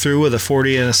came through with a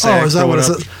 40 and a sack. Oh, is that what it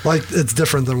says? Like, it's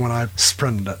different than when I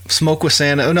printed it. Smoke with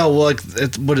Santa. Oh, no, well, like,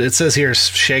 what it says here is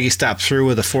Shaggy stopped through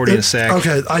with a 40 and a sack.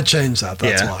 Okay, I changed that.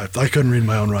 That's why. I couldn't read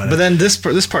my own writing. But then this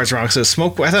part's wrong. It says I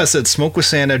thought it said smoke with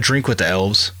Santa, drink with the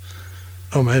elves.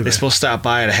 Oh, maybe. They're supposed to stop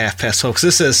by at 12:30. Because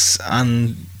this is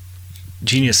on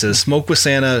Geniuses, smoke with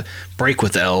Santa, break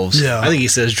with the elves. Yeah. I think he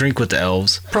says drink with the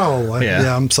elves. Probably.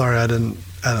 Yeah, I'm sorry I didn't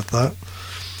edit that.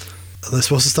 Are they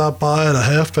supposed to stop by at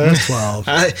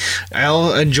 12:30?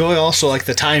 I'll enjoy also like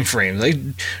the time frame, like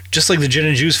just like the gin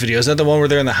and juice video. Is that the one where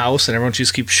they're in the house and everyone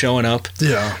just keeps showing up?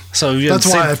 Yeah. So that's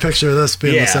why I picture this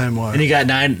being the same way. And you got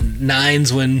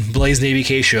nines when Blaze and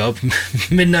ABK show up,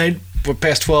 midnight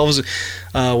past 12s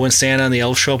when Santa and the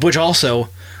elves show up. Which also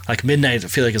like midnight, I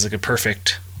feel like is like a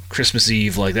perfect Christmas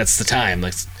Eve. Like that's the time.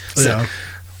 Like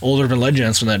old urban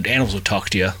legends when the animals would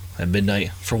talk to you at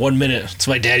midnight for 1 minute. That's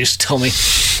what my dad used to tell me.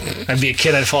 I'd be a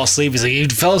kid, I'd fall asleep. He's like, you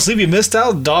fell asleep, you missed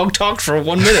out. The dog talked for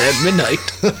 1 minute at midnight.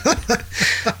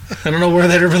 I don't know where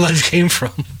that urban legend came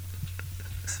from.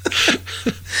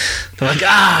 I'm like,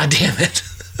 damn it.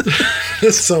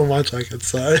 There's so much I could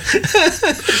say.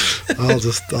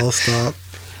 I'll stop.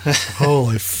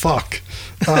 Holy fuck.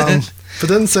 But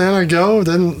didn't Santa go?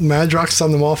 Didn't Madrox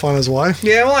send them off on his way?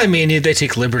 Yeah, well, I mean, they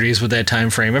take liberties with that time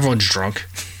frame. Everyone's drunk.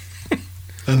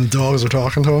 And the dogs are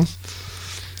talking to him.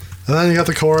 And then you got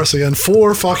the chorus again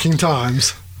 4 fucking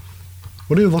times.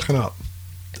 What are you looking up?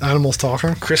 Animals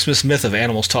talking? Christmas myth of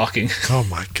animals talking. Oh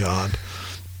my god.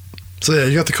 So yeah,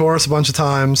 you got the chorus a bunch of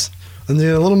times. And then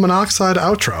you get a little Monoxide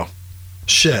outro.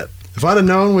 Shit. If I'd have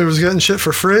known we was getting shit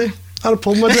for free, I'd have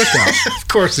pulled my dick out. Of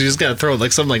course, you just gotta throw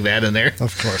like something like that in there.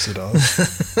 Of course he does.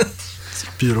 It's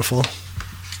beautiful.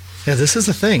 Yeah, this is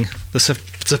the thing. The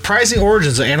surprising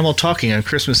origins of animal talking on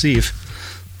Christmas Eve.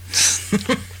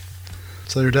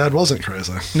 So your dad wasn't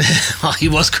crazy. Well, he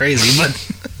was crazy, but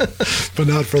but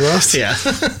not for us. Yeah.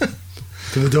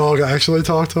 Did the dog actually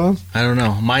talk to him? I don't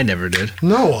know. Mine never did.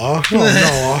 Noah. Oh,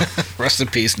 Noah. Rest in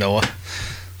peace, Noah.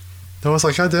 Noah's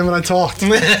like, God damn it, I talked. You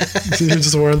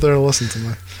just weren't there to listen to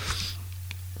me.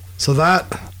 So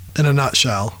that, in a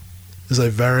nutshell, is a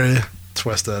very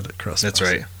twisted Christmas. That's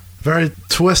right. Very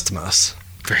Twistmas.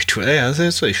 Very twisted. Yeah,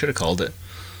 that's what you should have called it.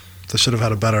 They should have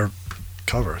had a better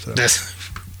cover, too.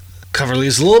 Cover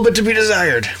leaves a little bit to be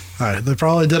desired. All right, they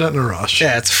probably did it in a rush.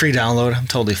 Yeah, it's a free download. I'm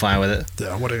totally fine with it.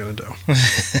 Yeah, what are you going to do?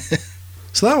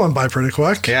 So that went by pretty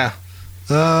quick. Yeah.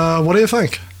 What do you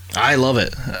think? I love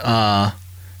it.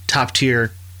 Top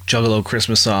tier Juggalo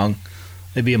Christmas song.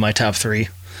 It'd be in my top 3.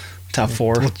 Top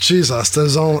 4. Well, Jesus,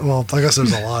 there's only, well, I guess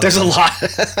there's a lot. There's a lot.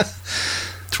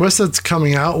 Twiztid's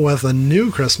coming out with a new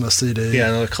Christmas CD. Yeah,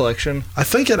 another collection. I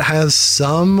think it has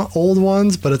some old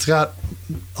ones, but it's got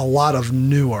a lot of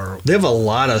newer. They have a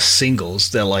lot of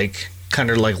singles that like kind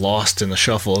of like lost in the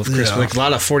shuffle of Christmas. Yeah. Like a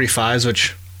lot of 45s,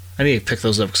 which I need to pick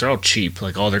those up because they're all cheap,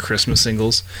 like all their Christmas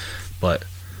singles. But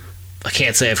I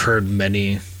can't say I've heard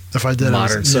many if I did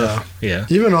modern stuff. Yeah.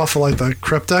 Even off of like the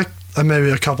Cryptic, maybe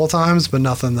a couple times, but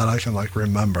nothing that I can like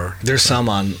remember. There's some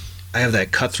on. I have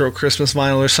that Cutthroat Christmas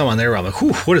vinyl. There's some on there where I'm like,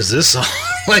 whew, what is this song?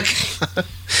 Like,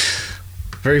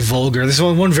 very vulgar. There's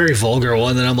one very vulgar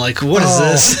one that I'm like, what is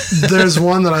this? There's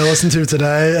one that I listened to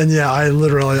today, and yeah, I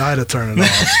had to turn it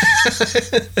off.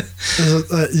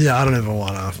 Yeah, I don't even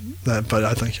want to, but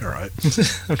I think you're right.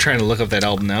 I'm trying to look up that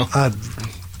album now.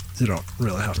 You don't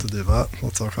really have to do that.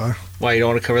 That's okay. Why, you don't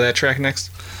want to cover that track next?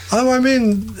 I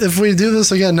mean, if we do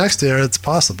this again next year, it's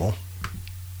possible.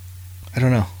 I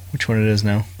don't know which one it is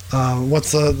now.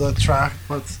 What's the track?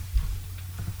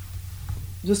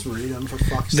 Just read them for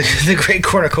fuck's sake. The Great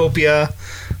Cornucopia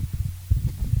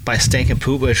by Stank and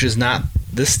Poop, which is not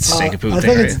this Stank and Poop thing,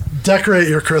 right? It's Decorate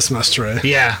Your Christmas Tree.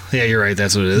 Yeah, you're right.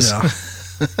 That's what it is. Yeah.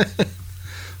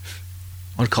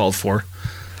 Uncalled for.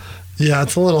 Yeah,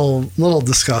 it's a little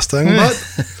disgusting,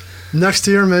 but next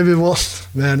year maybe we'll have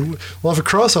a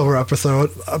crossover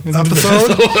episode.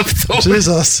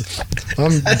 Jesus,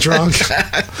 I'm drunk.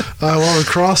 We'll have a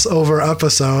crossover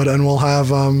episode, and we'll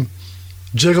have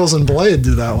Jiggles and Blade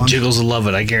do that one. Jiggles will love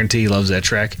it. I guarantee he loves that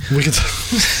track. We could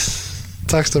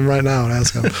text him right now and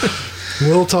ask him.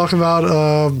 We'll talk about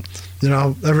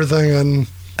everything in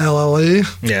LLE,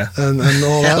 yeah, and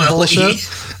all that bullshit,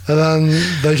 and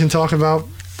then they can talk about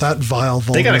that vile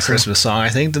vulgar. They got a Christmas song, I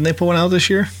think. Didn't they put one out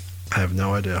this year? I have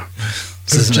no idea.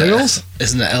 Isn't Jiggles?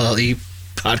 Isn't the LLE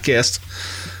podcast?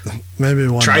 Maybe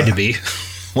one. Tried to be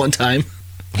one time.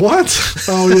 What?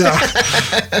 Oh yeah,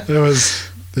 it was.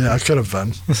 Yeah, it could have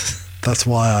been. That's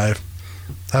why I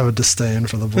have a disdain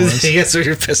for the boys. Yeah, so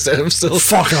you're pissed at him still.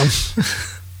 Fuck them.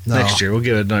 No. Next year we'll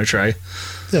give it another try.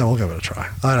 Yeah, we'll give it a try.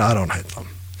 I don't hate them.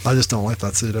 I just don't like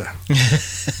that CD.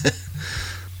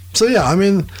 So yeah, I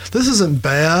mean, this isn't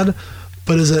bad,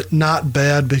 but is it not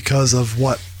bad because of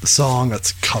what song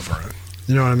it's covering?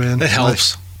 You know what I mean? It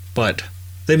helps, but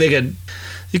they make it.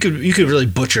 You could really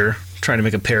butcher trying to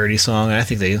make a parody song. And I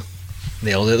think they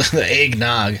nailed it. The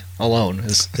eggnog alone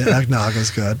is. Yeah, eggnog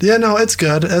is good. Yeah, no, it's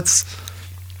good. It's.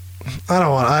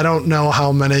 I don't know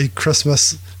how many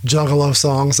Christmas Juggalo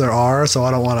songs there are, so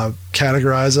I don't want to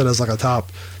categorize it as like a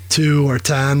top 2 or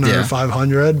 10 or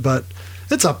 500, but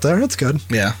it's up there. It's good.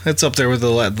 Yeah, it's up there with the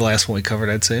last one we covered,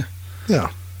 I'd say.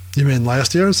 Yeah. You mean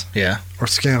last year's? Yeah. Or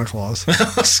Santa Claus?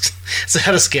 It's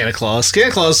ahead of Santa Claus. Santa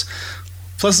Claus,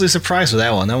 pleasantly surprised with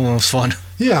that one. That one was fun.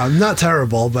 Yeah, not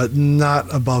terrible, but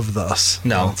not above this.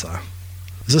 No.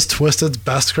 Is this Twiztid's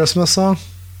best Christmas song?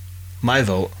 My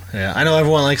vote. Yeah. I know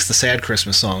everyone likes the sad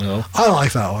Christmas song, though. I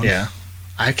like that one. Yeah.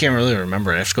 I can't really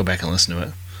remember it. I have to go back and listen to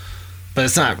it. But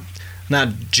it's not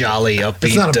jolly, upbeat.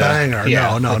 It's not a banger.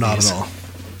 Yeah, no, not at all.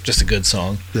 Just a good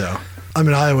song. Yeah. I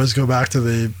mean, I always go back to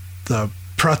the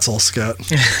pretzel skit.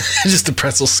 Just the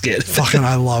pretzel skit. Fucking,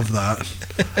 I love that.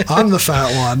 I'm the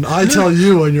fat one. I tell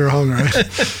you when you're hungry.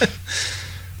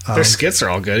 Their skits are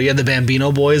all good. You had the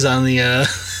Bambino Boys on the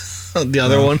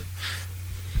other one.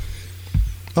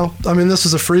 Well, I mean, this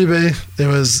was a freebie. It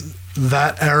was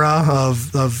that era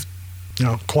of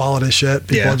quality shit.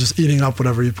 People just eating up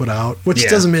whatever you put out, which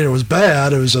doesn't mean it was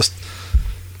bad. It was just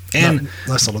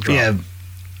nice little drop. Yeah,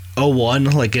 01,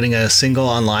 like getting a single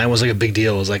online was like a big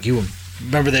deal. It was like you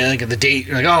remember that, like at the date,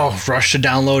 you're like, oh, rush to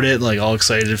download it, like all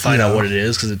excited to find out what it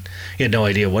is because you had no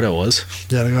idea what it was.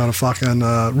 Yeah, to go to fucking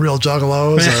Real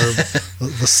Juggalos or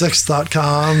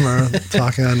the6.com or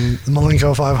fucking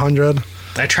Malenko 500.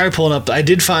 I tried pulling up. I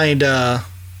did find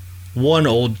one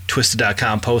old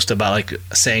Twiztid.com post about like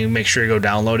saying make sure you go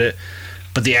download it,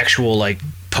 but the actual like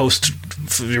post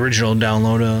for the original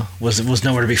download was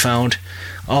nowhere to be found.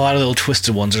 A lot of the old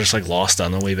Twiztid ones are just like lost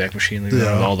on the Wayback Machine.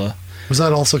 All the. Was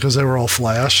that also because they were all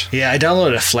Flash? Yeah, I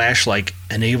downloaded a Flash like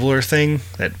enabler thing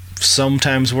that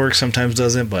sometimes works, sometimes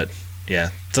doesn't. But yeah,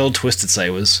 the old Twiztid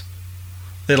site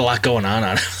they had a lot going on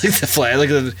it. Like the Flash, like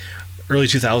the early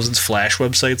 2000s Flash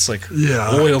websites, like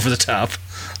way over the top.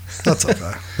 That's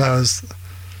okay. That was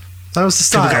the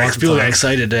style. People got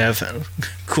excited to have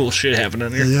cool shit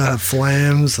happening here. Yeah,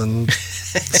 flames and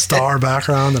star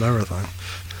background and everything.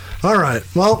 All right,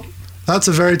 well. That's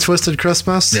a very twisted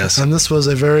Christmas. Yes. And this was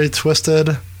a very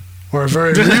twisted, or a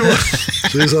very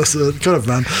Jesus, it could have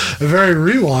been a very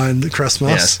rewind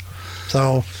Christmas. Yes.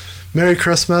 So, Merry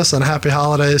Christmas and Happy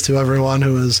Holidays to everyone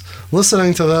who is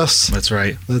listening to this. That's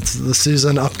right. It's the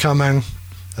season upcoming,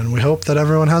 and we hope that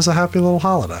everyone has a happy little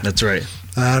holiday. That's right.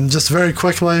 And just very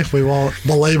quickly, we won't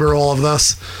belabor all of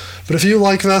this, but if you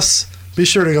like this, be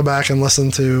sure to go back and listen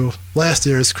to last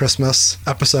year's Christmas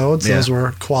episodes. Those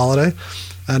were quality.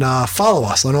 And follow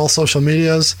us on all social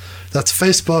medias. That's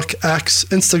Facebook, X,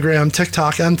 Instagram,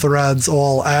 TikTok, and Threads,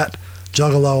 all at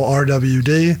Juggalo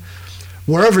RWD.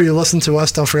 Wherever you listen to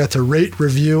us, don't forget to rate,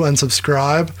 review, and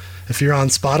subscribe. If you're on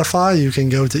Spotify, you can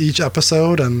go to each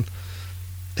episode and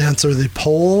answer the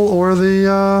poll or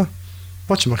the,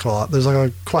 whatchamacallit. There's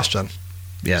like a question.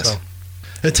 Yes. So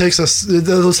it takes us,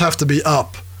 those have to be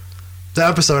up. The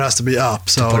episode has to be up.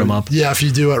 So to put them up. Yeah, if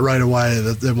you do it right away,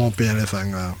 it won't be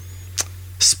anything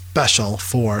special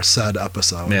for said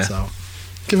episode. Yeah. So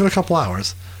give it a couple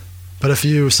hours. But if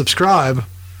you subscribe,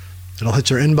 it'll hit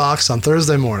your inbox on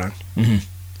Thursday morning. Mm-hmm.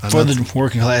 For the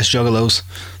working class juggalos.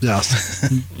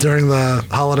 Yes. During the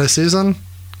holiday season,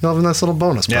 you'll have a nice little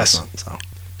bonus present. So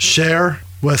share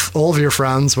with all of your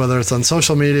friends, whether it's on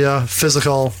social media,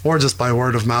 physical, or just by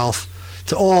word of mouth,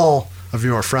 to all of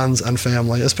your friends and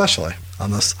family, especially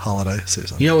on this holiday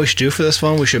season. You know what we should do for this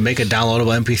one? We should make a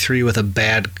downloadable MP3 with a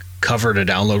bad cover to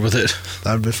download with it.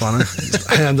 That would be funny. Just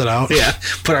hand it out. Yeah.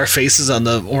 Put our faces on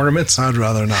the ornaments. I'd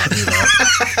rather not do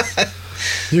that.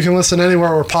 You can listen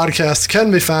anywhere where podcasts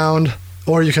can be found,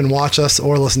 or you can watch us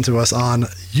or listen to us on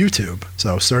YouTube.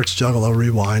 So search Juggalo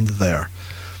Rewind there.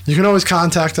 You can always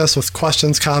contact us with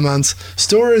questions, comments,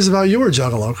 stories about your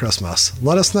Juggalo Christmas.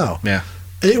 Let us know. Yeah.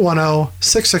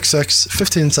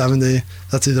 810-666-1570.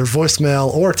 That's either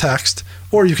voicemail or text,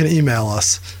 or you can email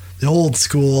us. The old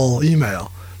school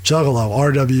email,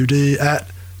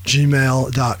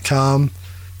 juggalorwd@gmail.com.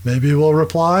 Maybe we'll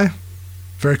reply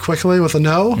very quickly with a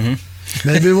no. Mm-hmm.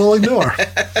 Maybe we'll ignore.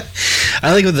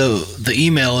 I think the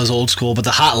email is old school, but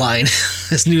the hotline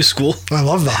is new school. I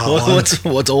love the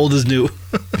hotline. What's old is new.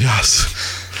 Yes.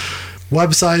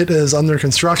 Website is under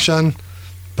construction,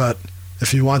 but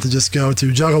if you want to just go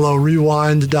to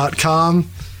juggalorewind.com,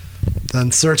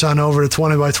 then search on over to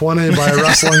 20x20, buy a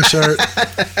wrestling shirt,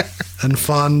 and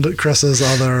fund Chris's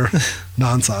other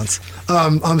nonsense.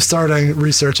 I'm starting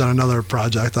research on another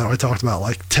project that we talked about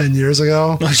like 10 years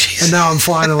ago. Oh, geez. And now I'm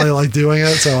finally like doing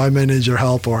it, so I may need your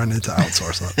help or I need to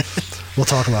outsource it. We'll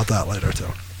talk about that later too.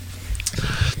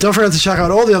 Don't forget to check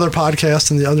out all the other podcasts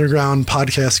in the underground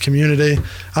podcast community.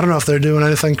 I don't know if they're doing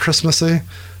anything Christmassy,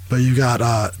 but you got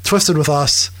Twiztid with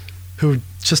Us, who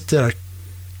just did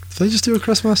they just do a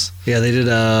Christmas? Yeah, they did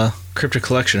a Cryptic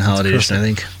Collection holiday edition, I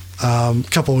think. A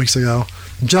couple weeks ago.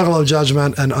 Juggalo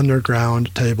Judgment and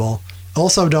Underground Table.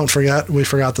 Also, don't forget, we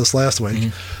forgot this last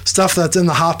week, stuff that's in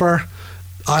the hopper.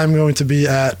 I'm going to be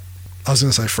at, I was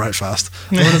going to say Fright Fest.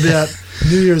 I'm going to be at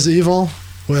New Year's Evil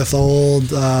with old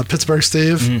Pittsburgh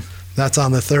Steve. That's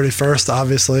on the 31st,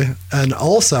 obviously. And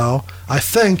also, I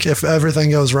think if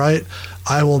everything goes right,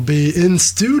 I will be in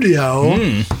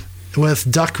studio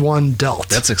with Duck One Dealt.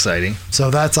 That's exciting.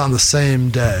 So that's on the same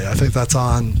day. I think that's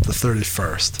on the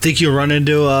 31st. Think you'll run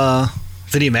into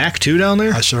Vinnie Mac too down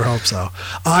there? I sure hope so.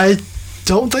 I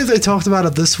don't think they talked about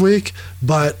it this week,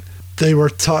 but they were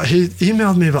he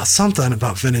emailed me about something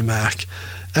about Vinnie Mac.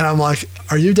 And I'm like,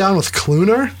 are you down with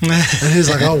Clooner? And he's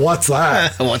like, oh, what's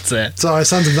that? What's that? So I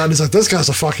sent him that, and he's like, this guy's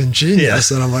a fucking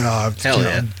genius. Yeah. And I'm like, oh,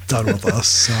 I'm done with this.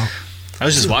 So I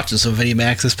was just watching some Vinnie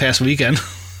Mac this past weekend.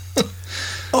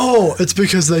 Oh, it's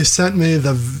because they sent me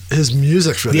his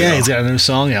music video. Yeah, he's got a new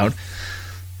song out.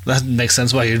 That makes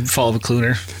sense why you'd follow the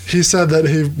Clooner. He said that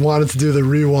he wanted to do the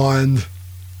rewind,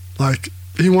 like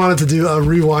he wanted to do a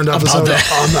rewind episode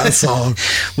on that song.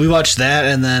 We watched that,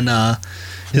 and then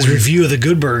his review of the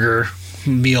Good Burger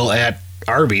meal at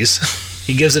Arby's.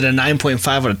 He gives it a 9.5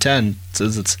 out of 10.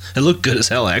 Says it looked good as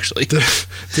hell, actually. Did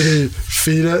he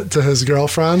feed it to his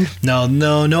girlfriend? No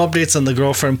updates on the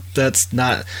girlfriend. That's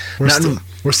not.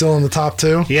 We're still in the top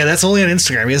 2. Yeah, that's only on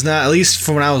Instagram. He has not, at least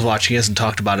from when I was watching, he hasn't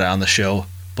talked about it on the show.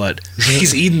 But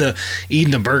he's eating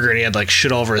the burger, and he had like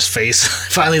shit all over his face.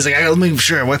 Finally, he's like, "Let me make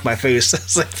sure I wipe my face." I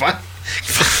was like, "Fine,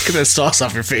 get that sauce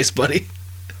off your face, buddy."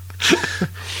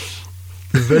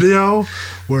 The video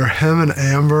where him and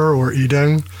Amber were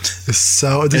eating is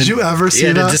so. Did you ever see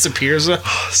that? Yeah, it disappears.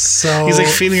 So he's like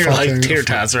feeding her like tater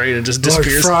tots, right? And it just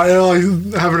disappears. Like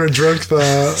having her drink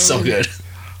the. So good.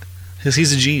 Because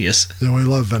he's a genius. Yeah, we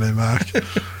love Vinnie Mac.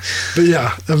 But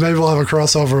yeah, and maybe we'll have a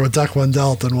crossover with Deck One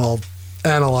Delt, and we'll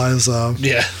analyze.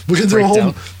 We can do a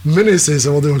whole mini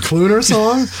season. We'll do a Clooner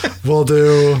song. We'll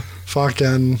do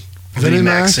fucking Vinnie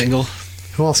Mac single.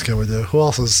 Who else can we do? Who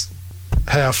else is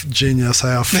half genius,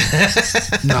 half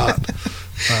not?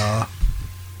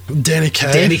 Danny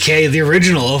Kaye. Danny Kaye, the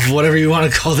original of whatever you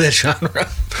want to call that genre.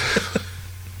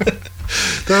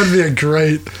 That would be a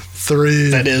great 3.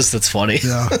 That's funny.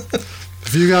 Yeah.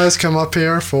 If you guys come up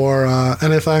here for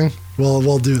anything,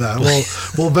 we'll do that.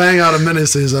 We'll bang out a mini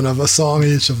season of a song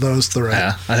each of those 3.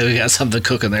 Yeah, I think we got something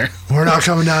cooking there. We're not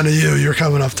coming down to you. You're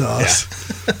coming up to us.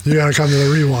 Yeah. You got to come to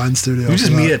the Rewind studio. We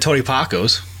just meet at Tony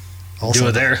Paco's. Also, do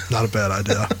it there. Not a bad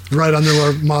idea. Right under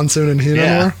where Monsoon and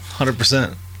Heenan were?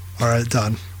 100%. All right,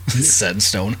 done. It's set in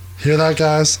stone. Hear that,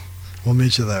 guys? We'll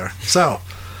meet you there. So,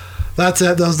 that's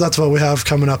it. That's what we have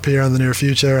coming up here in the near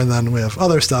future. And then we have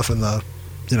other stuff in the,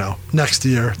 next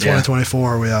year,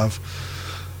 2024. We have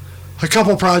a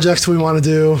couple projects we want to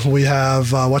do. We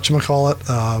have,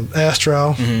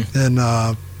 Astro in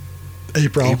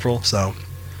April. So,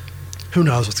 who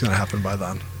knows what's going to happen by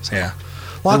then. So, yeah.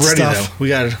 Lots We're ready, of stuff. though. We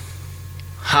got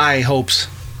high hopes,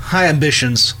 high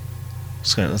ambitions.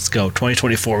 Let's go.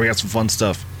 2024. We got some fun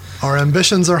stuff. Our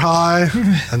ambitions are high,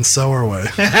 and so are we.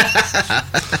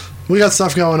 We got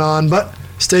stuff going on, but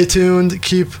stay tuned.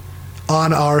 Keep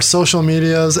on our social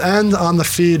medias and on the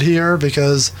feed here,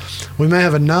 because we may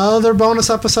have another bonus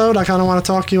episode I kind of want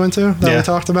to talk you into that we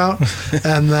talked about.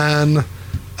 And then,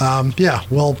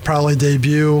 we'll probably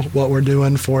debut what we're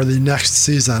doing for the next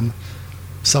season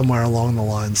somewhere along the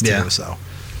lines, too. Yeah. So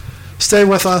stay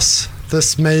with us.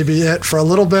 This may be it for a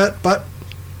little bit, but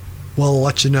we'll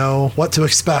let you know what to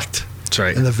expect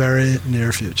in the very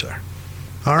near future.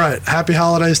 All right. Happy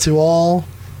holidays to all,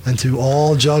 and to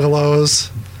all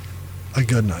juggalos, a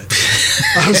good night.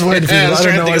 I was waiting for you. I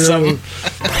don't know what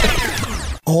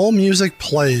all music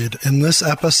played in this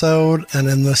episode and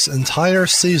in this entire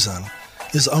season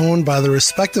is owned by the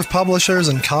respective publishers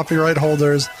and copyright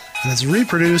holders, and is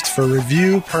reproduced for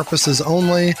review purposes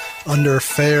only under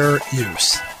fair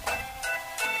use.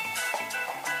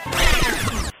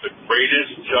 The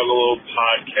greatest Juggalo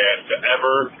podcast to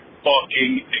ever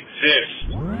fucking exist.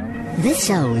 This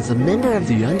show is a member of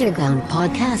the Underground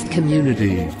Podcast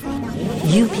Community.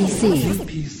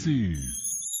 UPC.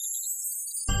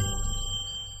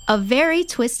 A Very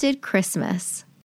Twisted Christmas.